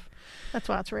summary of. That's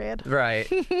why it's red. Right.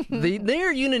 The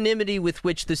near unanimity with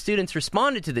which the students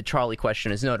responded to the trolley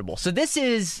question is notable. So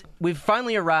we've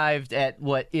finally arrived at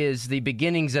what is the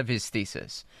beginnings of his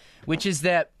thesis, which is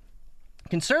that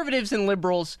conservatives and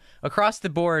liberals across the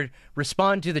board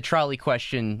respond to the trolley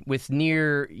question with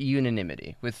near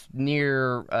unanimity, with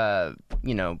near,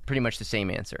 pretty much the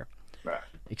same answer. Right.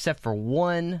 Except for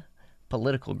one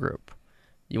political group.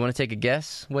 You want to take a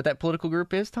guess what that political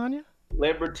group is, Tanya?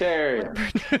 Libertarian.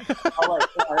 Oh, wait,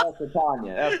 that's for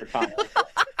Tanya. That's for Tanya.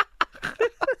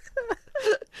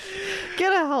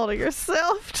 Get a hold of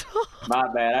yourself. My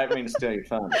bad. I didn't mean to steal your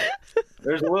thunder.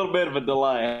 There's a little bit of a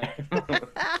delay.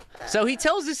 So he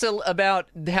tells us about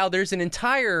how there's an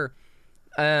entire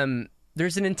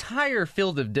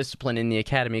field of discipline in the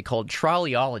academy called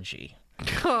trolleyology.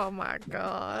 Oh my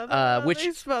God!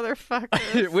 These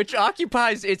motherfuckers, which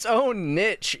occupies its own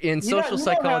niche in social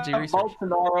psychology research.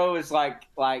 Bolsonaro is like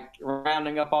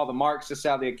rounding up all the Marxists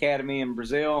out of the academy in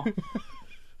Brazil.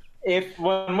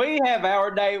 When we have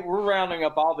our day, we're rounding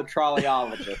up all the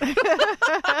trolleyologists,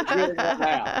 getting them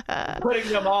out, putting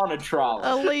them on a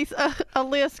trolley. A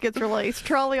list gets released.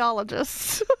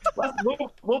 Trolleyologists.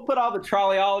 We'll put all the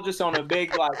trolleyologists on a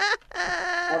big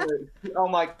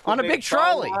on a big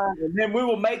trolley, and then we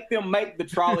will make them make the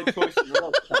trolley choices.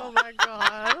 Oh my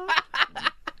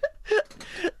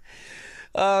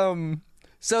God.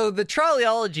 So the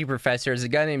trolleyology professor is a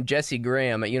guy named Jesse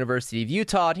Graham at University of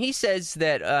Utah, and he says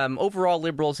that overall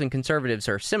liberals and conservatives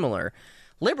are similar.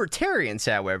 Libertarians,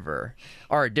 however,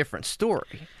 are a different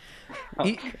story.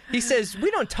 He says, we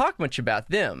don't talk much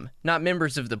about them, not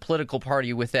members of the political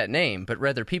party with that name, but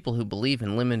rather people who believe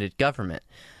in limited government.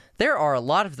 There are a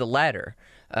lot of the latter.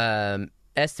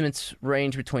 Estimates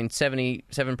range between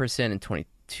 77% and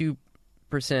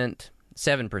 22%.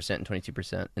 7% and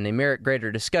 22%, and they merit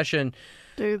greater discussion.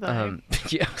 Do they?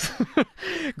 Yeah.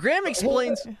 Graham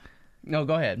explains... No,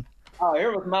 go ahead. Oh,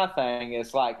 here was my thing.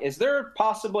 It's like, is there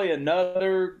possibly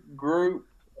another group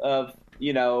of,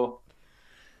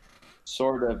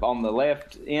 sort of on the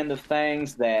left end of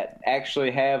things that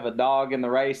actually have a dog in the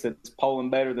race that's polling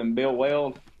better than Bill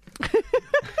Weld?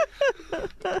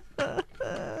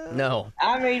 No.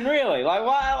 I mean, really? Like,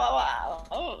 why?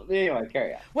 Oh, anyway,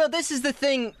 carry on. Well, this is the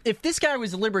thing. If this guy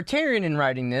was a libertarian in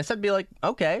writing this, I'd be like,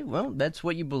 okay, well, that's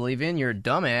what you believe in. You're a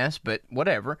dumbass, but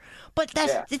whatever. But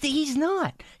he's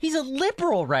not. He's a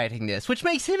liberal writing this, which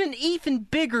makes him an even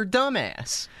bigger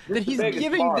dumbass. That he's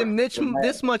giving them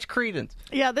this much credence.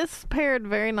 Yeah, this paired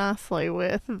very nicely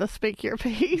with the Speak Your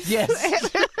Piece.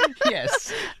 Yes.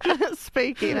 Yes.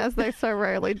 Speaking, as they so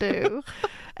rarely do.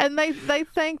 And they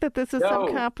think that this is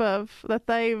some kind of, that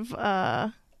they've...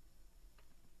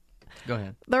 Go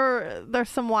ahead. They're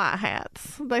some white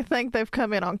hats. They think they've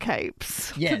come in on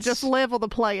capes to just level the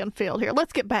playing field here.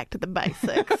 Let's get back to the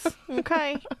basics,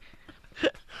 okay?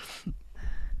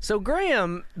 So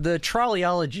Graham, the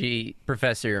trolleyology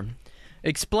professor,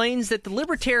 explains that the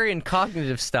libertarian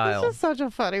cognitive style... This is such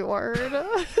a funny word.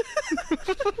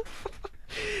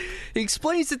 He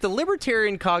explains that the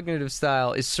libertarian cognitive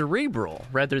style is cerebral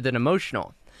rather than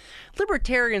emotional.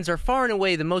 Libertarians are far and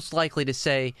away the most likely to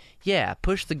say, yeah,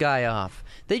 push the guy off.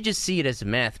 They just see it as a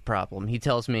math problem, he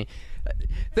tells me.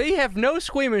 They have no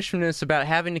squeamishness about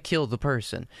having to kill the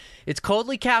person. It's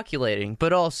coldly calculating,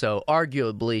 but also,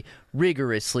 arguably,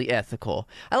 rigorously ethical.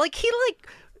 He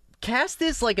cast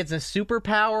this like it's a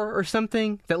superpower or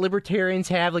something that libertarians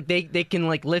have. Like they can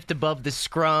like lift above the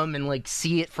scrum and like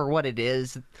see it for what it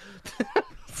is.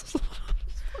 It's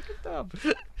fucking dumb.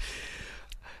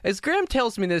 As Graham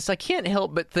tells me this, I can't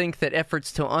help but think that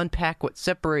efforts to unpack what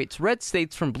separates red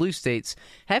states from blue states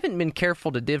haven't been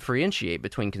careful to differentiate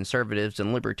between conservatives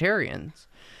and libertarians.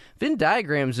 Venn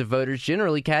diagrams of voters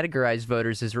generally categorize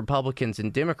voters as Republicans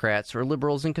and Democrats or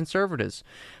liberals and conservatives.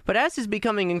 But as is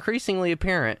becoming increasingly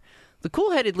apparent, the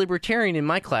cool-headed libertarian in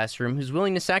my classroom who's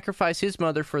willing to sacrifice his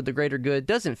mother for the greater good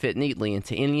doesn't fit neatly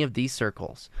into any of these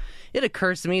circles. It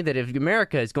occurs to me that if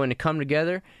America is going to come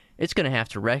together, it's going to have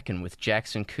to reckon with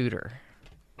Jackson Cooter.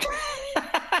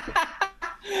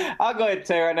 I'll go ahead and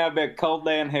tell you right now, it'll be a cold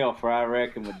day in hell for I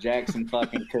reckon with Jackson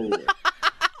fucking Cooter.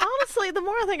 Honestly, the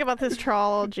more I think about this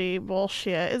trilogy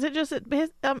bullshit, is it just,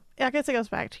 I guess it goes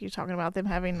back to you talking about them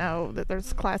having that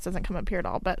there's class doesn't come up here at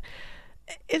all, but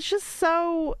it's just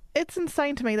it's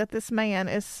insane to me that this man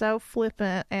is so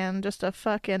flippant and just a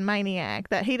fucking maniac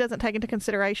that he doesn't take into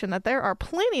consideration that there are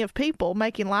plenty of people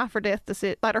making life or death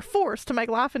decisions that are forced to make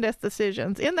life and death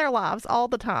decisions in their lives all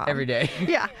the time. Every day.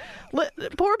 Yeah.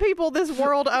 Poor people this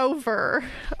world over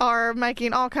are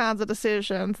making all kinds of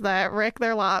decisions that wreck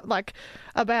their life, like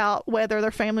about whether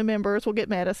their family members will get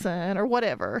medicine or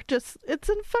whatever. Just, it's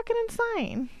fucking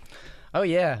insane. Oh,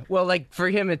 yeah. Well, like, for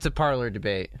him, it's a parlor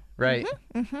debate, right?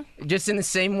 Mm-hmm, mm-hmm. Just in the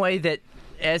same way that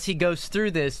as he goes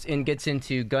through this and gets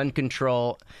into gun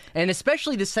control, and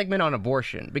especially the segment on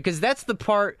abortion, because that's the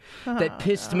part that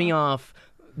pissed me off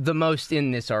the most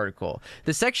in this article.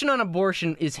 The section on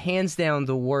abortion is hands down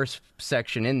the worst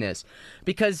section in this,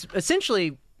 because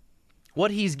essentially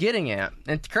what he's getting at,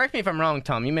 and correct me if I'm wrong,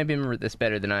 Tom, you maybe remember this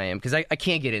better than I am, because I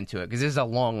can't get into it, because this is a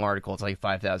long article. It's like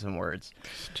 5,000 words.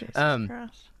 Jesus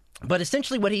Christ. But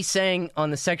essentially what he's saying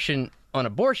on the section on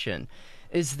abortion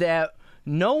is that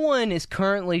no one is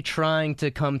currently trying to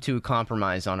come to a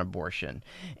compromise on abortion.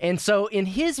 And so in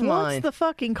his mind... What's the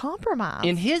fucking compromise?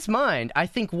 In his mind, I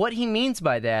think what he means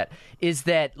by that is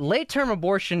that late-term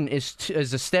abortion is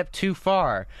a step too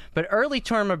far, but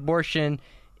early-term abortion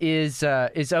is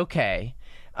okay.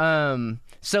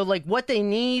 So, like, what they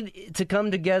need to come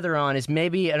together on is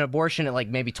maybe an abortion at, like,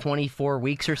 maybe 24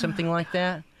 weeks or something like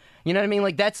that. You know what I mean?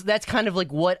 Like, that's kind of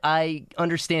like what I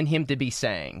understand him to be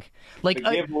saying. Like,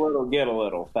 give a little, get a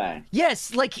little thing.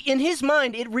 Yes, like, in his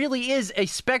mind, it really is a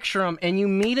spectrum, and you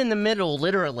meet in the middle,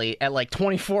 literally, at, like,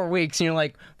 24 weeks, and you're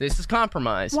like, this is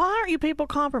compromise. Why aren't you people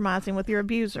compromising with your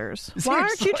abusers? Seriously? Why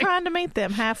aren't you trying to meet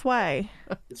them halfway?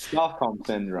 It's Stockholm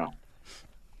Syndrome.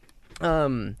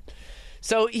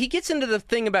 So he gets into the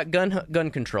thing about gun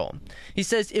control. He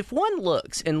says, if one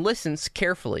looks and listens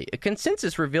carefully, a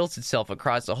consensus reveals itself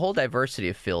across a whole diversity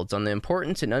of fields on the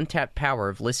importance and untapped power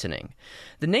of listening.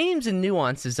 The names and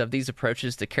nuances of these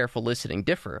approaches to careful listening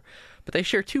differ, but they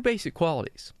share two basic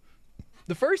qualities.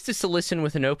 The first is to listen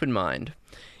with an open mind.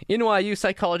 NYU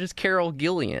psychologist Carol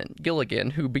Gilligan,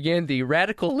 who began the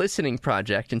Radical Listening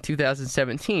Project in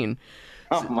 2017,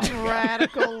 oh my God.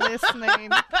 Radical listening.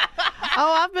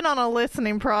 Oh, I've been on a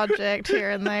listening project here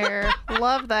and there.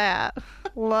 Love that.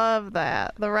 Love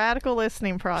that. The Radical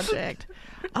Listening Project.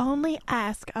 Only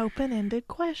ask open-ended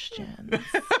questions.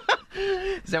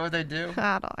 Is that what they do?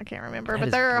 I can't remember, That but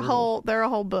is there are brutal.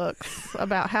 whole books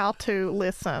about how to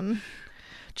listen.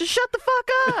 Just shut the fuck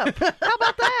up. How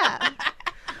about that?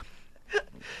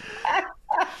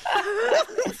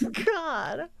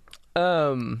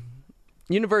 God.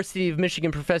 University of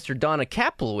Michigan professor Donna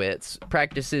Kaplowitz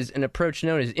practices an approach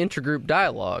known as intergroup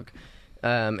dialogue,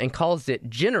 and calls it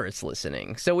generous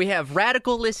listening. So we have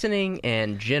radical listening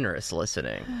and generous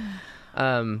listening.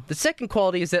 The second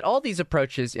quality is that all these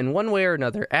approaches, in one way or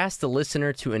another, ask the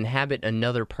listener to inhabit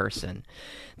another person.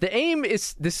 The aim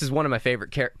is, this is one of my favorite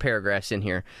paragraphs in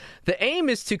here, the aim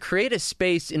is to create a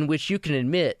space in which you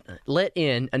can let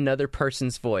in another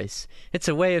person's voice. It's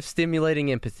a way of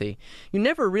stimulating empathy. You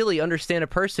never really understand a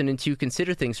person until you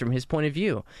consider things from his point of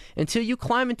view, until you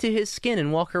climb into his skin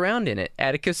and walk around in it.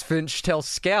 Atticus Finch tells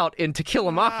Scout in To Kill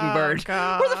a Mockingbird.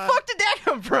 God. Where the fuck did that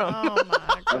come from? Oh,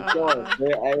 my Of course. God.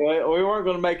 We weren't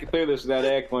going to make it through this without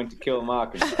echoing To Kill a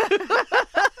Mockingbird.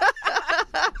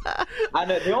 I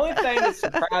know the only thing that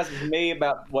surprises me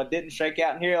about what didn't shake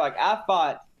out in here, like I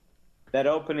thought that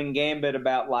opening gambit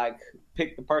about like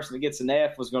pick the person that gets an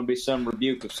F was going to be some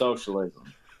rebuke of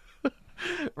socialism.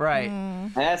 Right.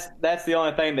 And that's the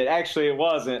only thing that actually it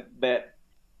wasn't that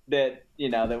you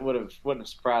know that wouldn't have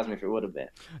surprised me if it would have been.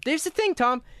 There's the thing,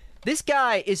 Tom. This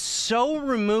guy is so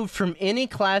removed from any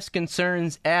class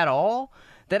concerns at all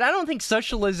that I don't think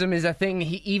socialism is a thing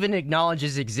he even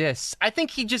acknowledges exists. I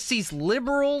think he just sees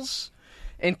liberals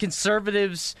and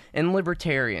conservatives and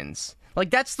libertarians. Like,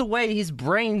 that's the way his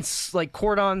brain, like,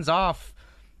 cordons off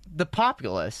the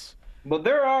populace. But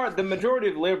the majority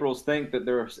of liberals think that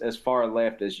they're as far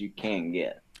left as you can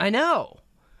get. I know.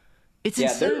 It's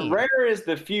insane. Rare is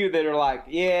the few that are like,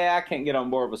 yeah, I can't get on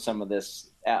board with some of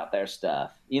this out there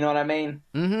stuff. You know what I mean?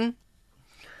 Mm-hmm.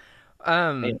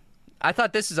 I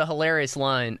thought this is a hilarious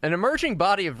line. An emerging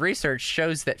body of research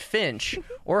shows that Finch,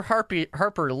 or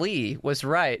Harper Lee, was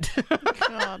right.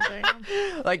 God damn.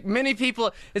 Like, many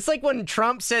people... It's like when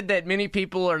Trump said that many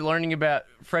people are learning about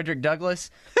Frederick Douglass.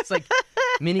 It's like,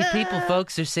 many people,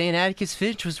 folks, are saying Atticus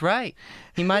Finch was right.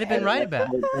 He might have been right about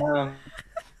it.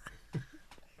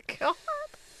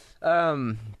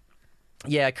 God.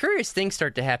 Yeah, curious things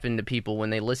start to happen to people when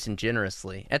they listen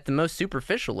generously. At the most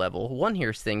superficial level, one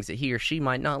hears things that he or she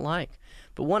might not like,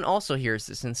 but one also hears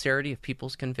the sincerity of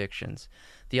people's convictions,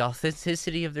 the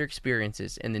authenticity of their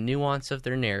experiences, and the nuance of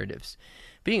their narratives.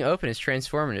 Being open is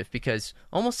transformative because,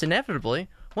 almost inevitably,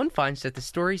 one finds that the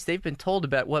stories they've been told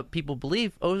about what people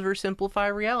believe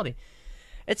oversimplify reality.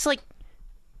 It's like,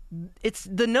 it's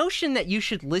the notion that you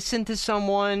should listen to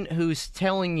someone who's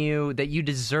telling you that you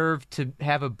deserve to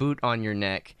have a boot on your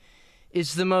neck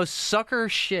is the most sucker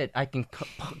shit I can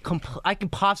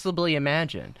possibly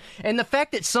imagine. And the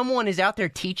fact that someone is out there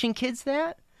teaching kids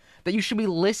that you should be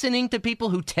listening to people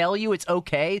who tell you it's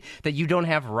okay that you don't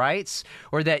have rights,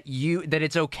 or that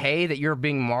it's okay that you're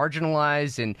being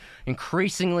marginalized and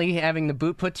increasingly having the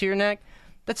boot put to your neck.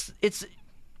 It's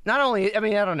not only, I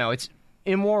mean, I don't know, it's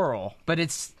immoral, but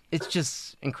it's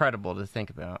just incredible to think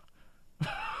about. I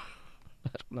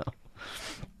don't know.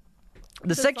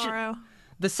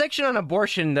 The section on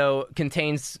abortion, though,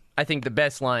 contains, I think, the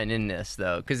best line in this,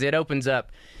 though, because it opens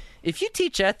up. If you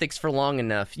teach ethics for long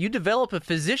enough, you develop a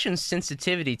physician's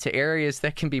sensitivity to areas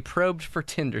that can be probed for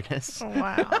tenderness.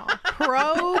 Wow.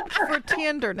 Probed for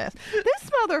tenderness. This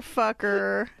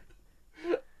motherfucker.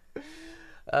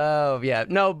 Oh, yeah.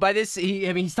 No, by this,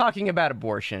 he's talking about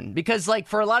abortion. Because, like,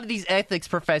 for a lot of these ethics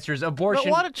professors, abortion...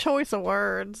 But what a choice of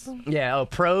words. Yeah,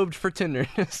 probed for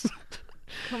tenderness.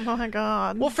 Oh, my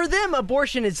God. Well, for them,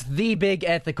 abortion is the big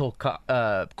ethical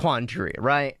quandary,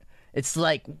 right? It's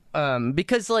like,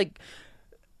 because, like...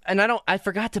 And I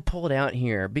forgot to pull it out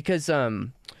here. Because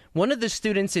one of the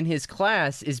students in his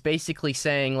class is basically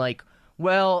saying, like,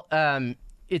 well,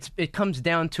 it comes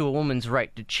down to a woman's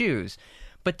right to choose.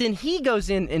 But then he goes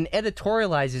in and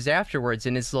editorializes afterwards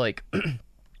and is like,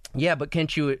 yeah, but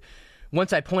can't you...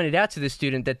 Once I pointed out to the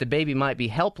student that the baby might be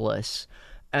helpless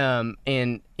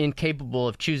and incapable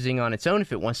of choosing on its own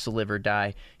if it wants to live or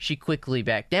die, she quickly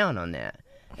backed down on that.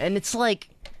 And it's like,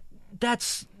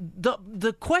 that's...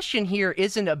 The question here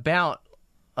isn't about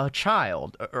a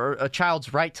child or a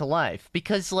child's right to life.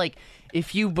 Because, like,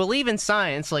 if you believe in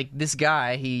science, like this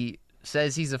guy, he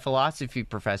says he's a philosophy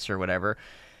professor or whatever...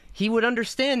 He would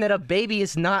understand that a baby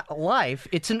is not life.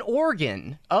 It's an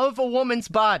organ of a woman's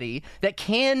body that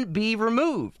can be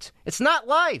removed. It's not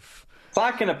life. It's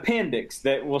like an appendix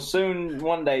that will soon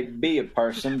one day be a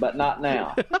person, but not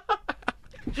now.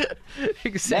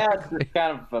 Exactly. Now it's just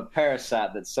kind of a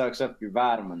parasite that sucks up your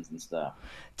vitamins and stuff.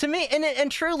 To me,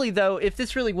 and truly though, if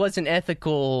this really was an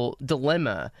ethical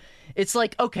dilemma, it's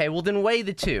like, okay, well then weigh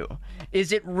the two.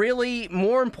 Is it really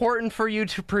more important for you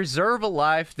to preserve a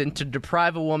life than to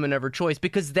deprive a woman of her choice?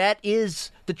 Because that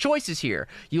is the choices here.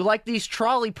 You like these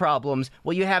trolley problems,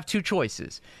 well, you have two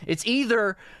choices. It's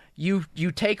either you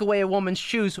take away a woman's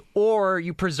shoes, or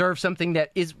you preserve something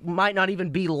that might not even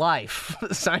be life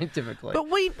scientifically. But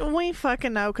we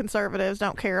fucking know conservatives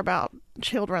don't care about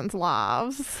children's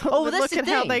lives. Oh, that's look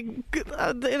the at thing.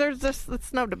 how there's just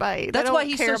it's no debate. That's they don't why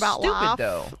he's care so about stupid, life.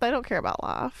 though. They don't care about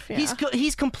life. Yeah.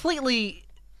 He's completely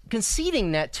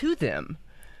conceding that to them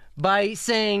by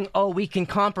saying, "Oh, we can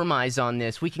compromise on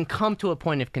this. We can come to a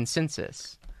point of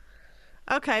consensus."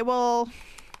 Okay, well,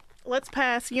 let's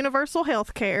pass universal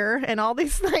health care and all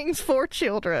these things for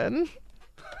children.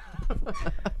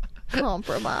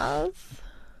 Compromise.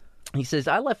 He says,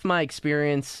 I left my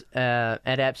experience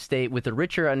at App State with a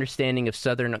richer understanding of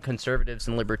Southern conservatives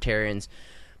and libertarians,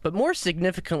 but more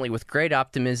significantly with great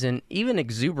optimism, even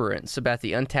exuberance about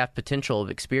the untapped potential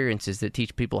of experiences that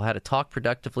teach people how to talk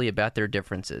productively about their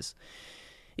differences.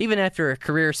 Even after a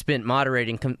career spent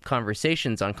moderating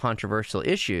conversations on controversial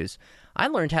issues, I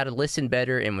learned how to listen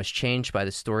better and was changed by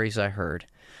the stories I heard.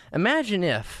 Imagine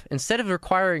if, instead of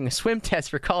requiring a swim test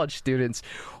for college students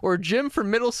or a gym for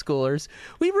middle schoolers,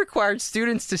 we required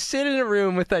students to sit in a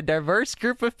room with a diverse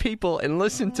group of people and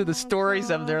listen to the stories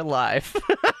of their life.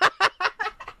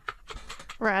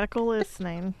 Radical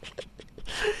listening.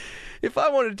 If I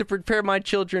wanted to prepare my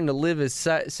children to live as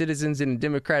citizens in a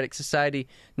democratic society,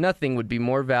 nothing would be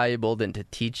more valuable than to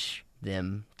teach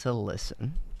them to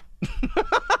listen.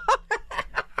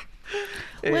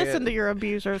 Listen to your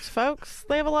abusers, folks.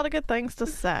 They have a lot of good things to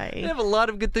say. They have a lot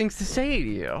of good things to say to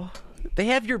you. They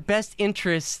have your best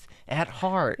interest at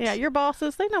heart. Yeah, your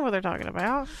bosses, they know what they're talking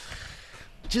about.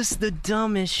 Just the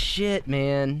dumbest shit,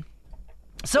 man.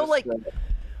 So, like,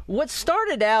 what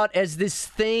started out as this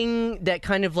thing that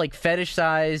kind of, like,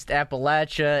 fetishized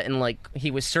Appalachia and, like, he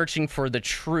was searching for the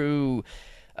true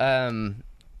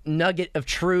nugget of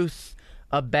truth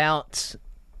about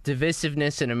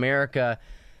divisiveness in America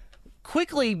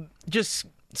quickly just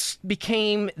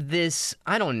became this,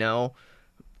 I don't know,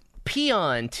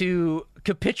 paean to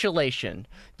capitulation.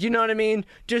 You know what I mean?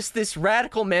 Just this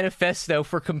radical manifesto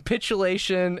for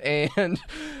capitulation and,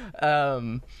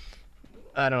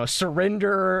 I don't know,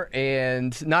 surrender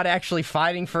and not actually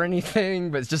fighting for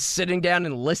anything, but just sitting down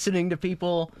and listening to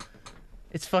people.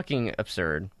 It's fucking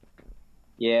absurd.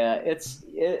 Yeah,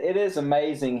 it is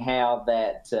amazing how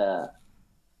that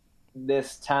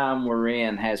this time we're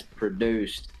in has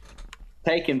produced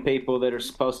taking people that are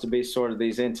supposed to be sort of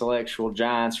these intellectual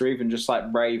giants or even just like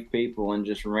brave people and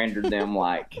just rendered them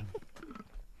like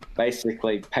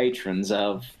basically patrons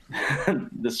of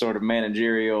the sort of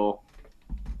managerial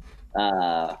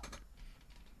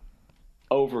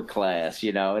overclass.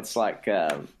 You know, it's like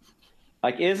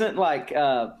isn't like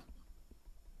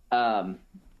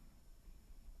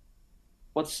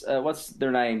what's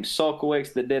their name,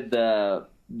 Solkowicz, that did the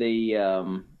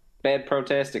bad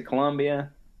protest at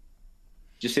Columbia.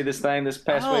 Did you see this thing this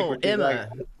past week? Oh, Emma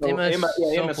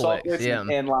Solkowicz, yeah.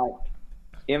 And like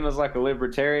Emma's like a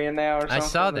libertarian now or something. I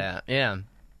saw that. Yeah.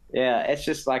 Yeah, it's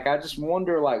just like I just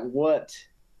wonder like what.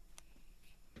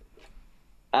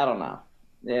 I don't know.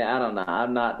 Yeah, I don't know.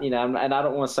 I'm not, and I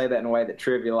don't want to say that in a way that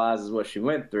trivializes what she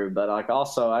went through, but like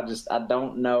also I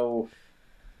don't know.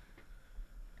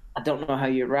 I don't know how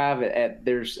you arrive at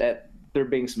there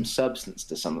being some substance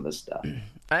to some of this stuff.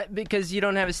 Because you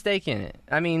don't have a stake in it.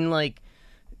 I mean, like,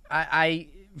 I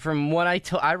from what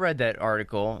I read that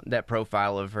article, that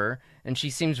profile of her, and she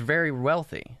seems very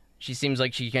wealthy. She seems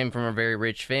like she came from a very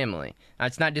rich family. Now,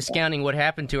 it's not discounting what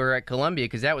happened to her at Columbia,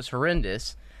 because that was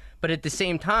horrendous. But at the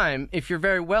same time, if you're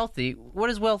very wealthy, what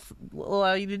does wealth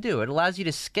allow you to do? It allows you to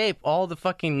escape all the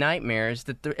fucking nightmares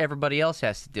that everybody else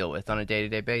has to deal with on a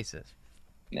day-to-day basis.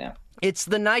 Yeah. It's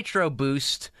the nitro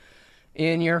boost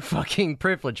in your fucking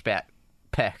privilege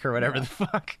pack or whatever the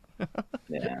fuck.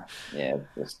 Yeah.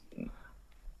 Just,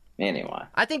 anyway.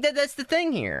 I think that's the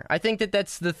thing here. I think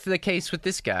that's the case with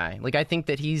this guy. Like, I think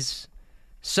that he's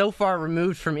so far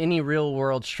removed from any real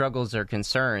world struggles or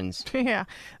concerns. Yeah,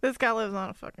 this guy lives on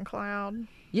a fucking cloud.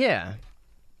 Yeah.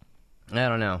 I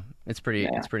don't know. It's pretty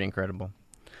incredible.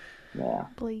 Yeah.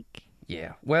 Bleak.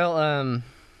 Yeah. Well,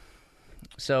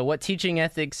 so what teaching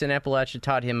ethics in Appalachia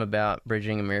taught him about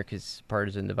bridging America's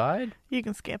partisan divide? You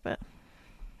can skip it.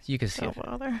 You can skip Don't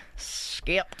bother.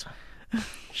 Skipped.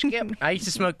 I used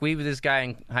to smoke weed with this guy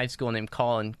in high school named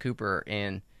Colin Cooper,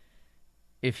 and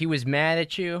if he was mad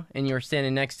at you and you were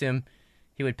standing next to him,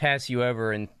 he would pass you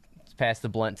over and pass the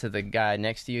blunt to the guy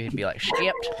next to you. He'd be like,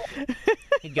 "Skipped."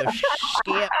 He'd go,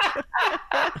 "Skipped."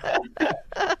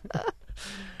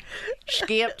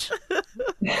 Skipped.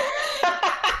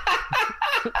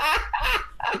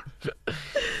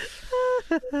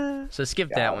 So skip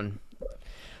that one.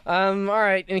 All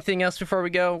right. Anything else before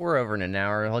we go? We're over in an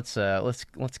hour. Let's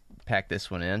pack this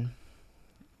one in.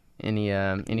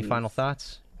 Any final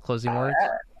thoughts? Closing words?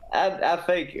 I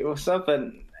think it was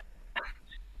something.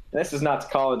 This is not to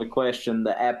call into question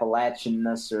the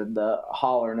Appalachianness or the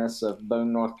hollerness of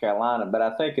Boone, North Carolina, but I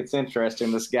think it's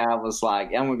interesting. This guy was like,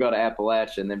 "I'm gonna go to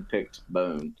Appalachia," and then picked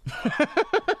Boone.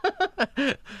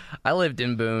 I lived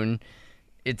in Boone.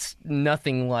 It's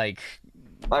nothing like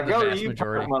Like, the go vast to you,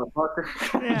 majority. motherfucker.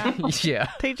 Yeah. Yeah.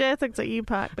 Teach ethics at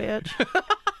UPAC, bitch.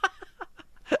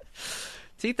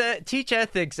 Teach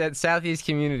ethics at Southeast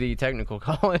Community Technical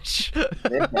College.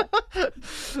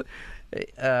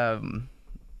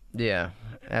 Yeah,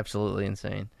 absolutely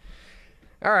insane.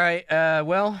 All right.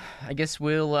 Well, I guess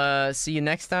we'll see you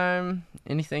next time.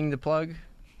 Anything to plug?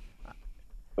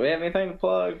 Do we have anything to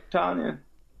plug, Tanya?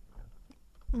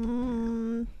 I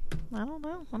don't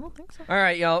know. I don't think so. All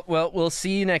right, y'all. Well, we'll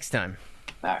see you next time.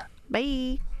 All right.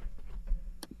 Bye.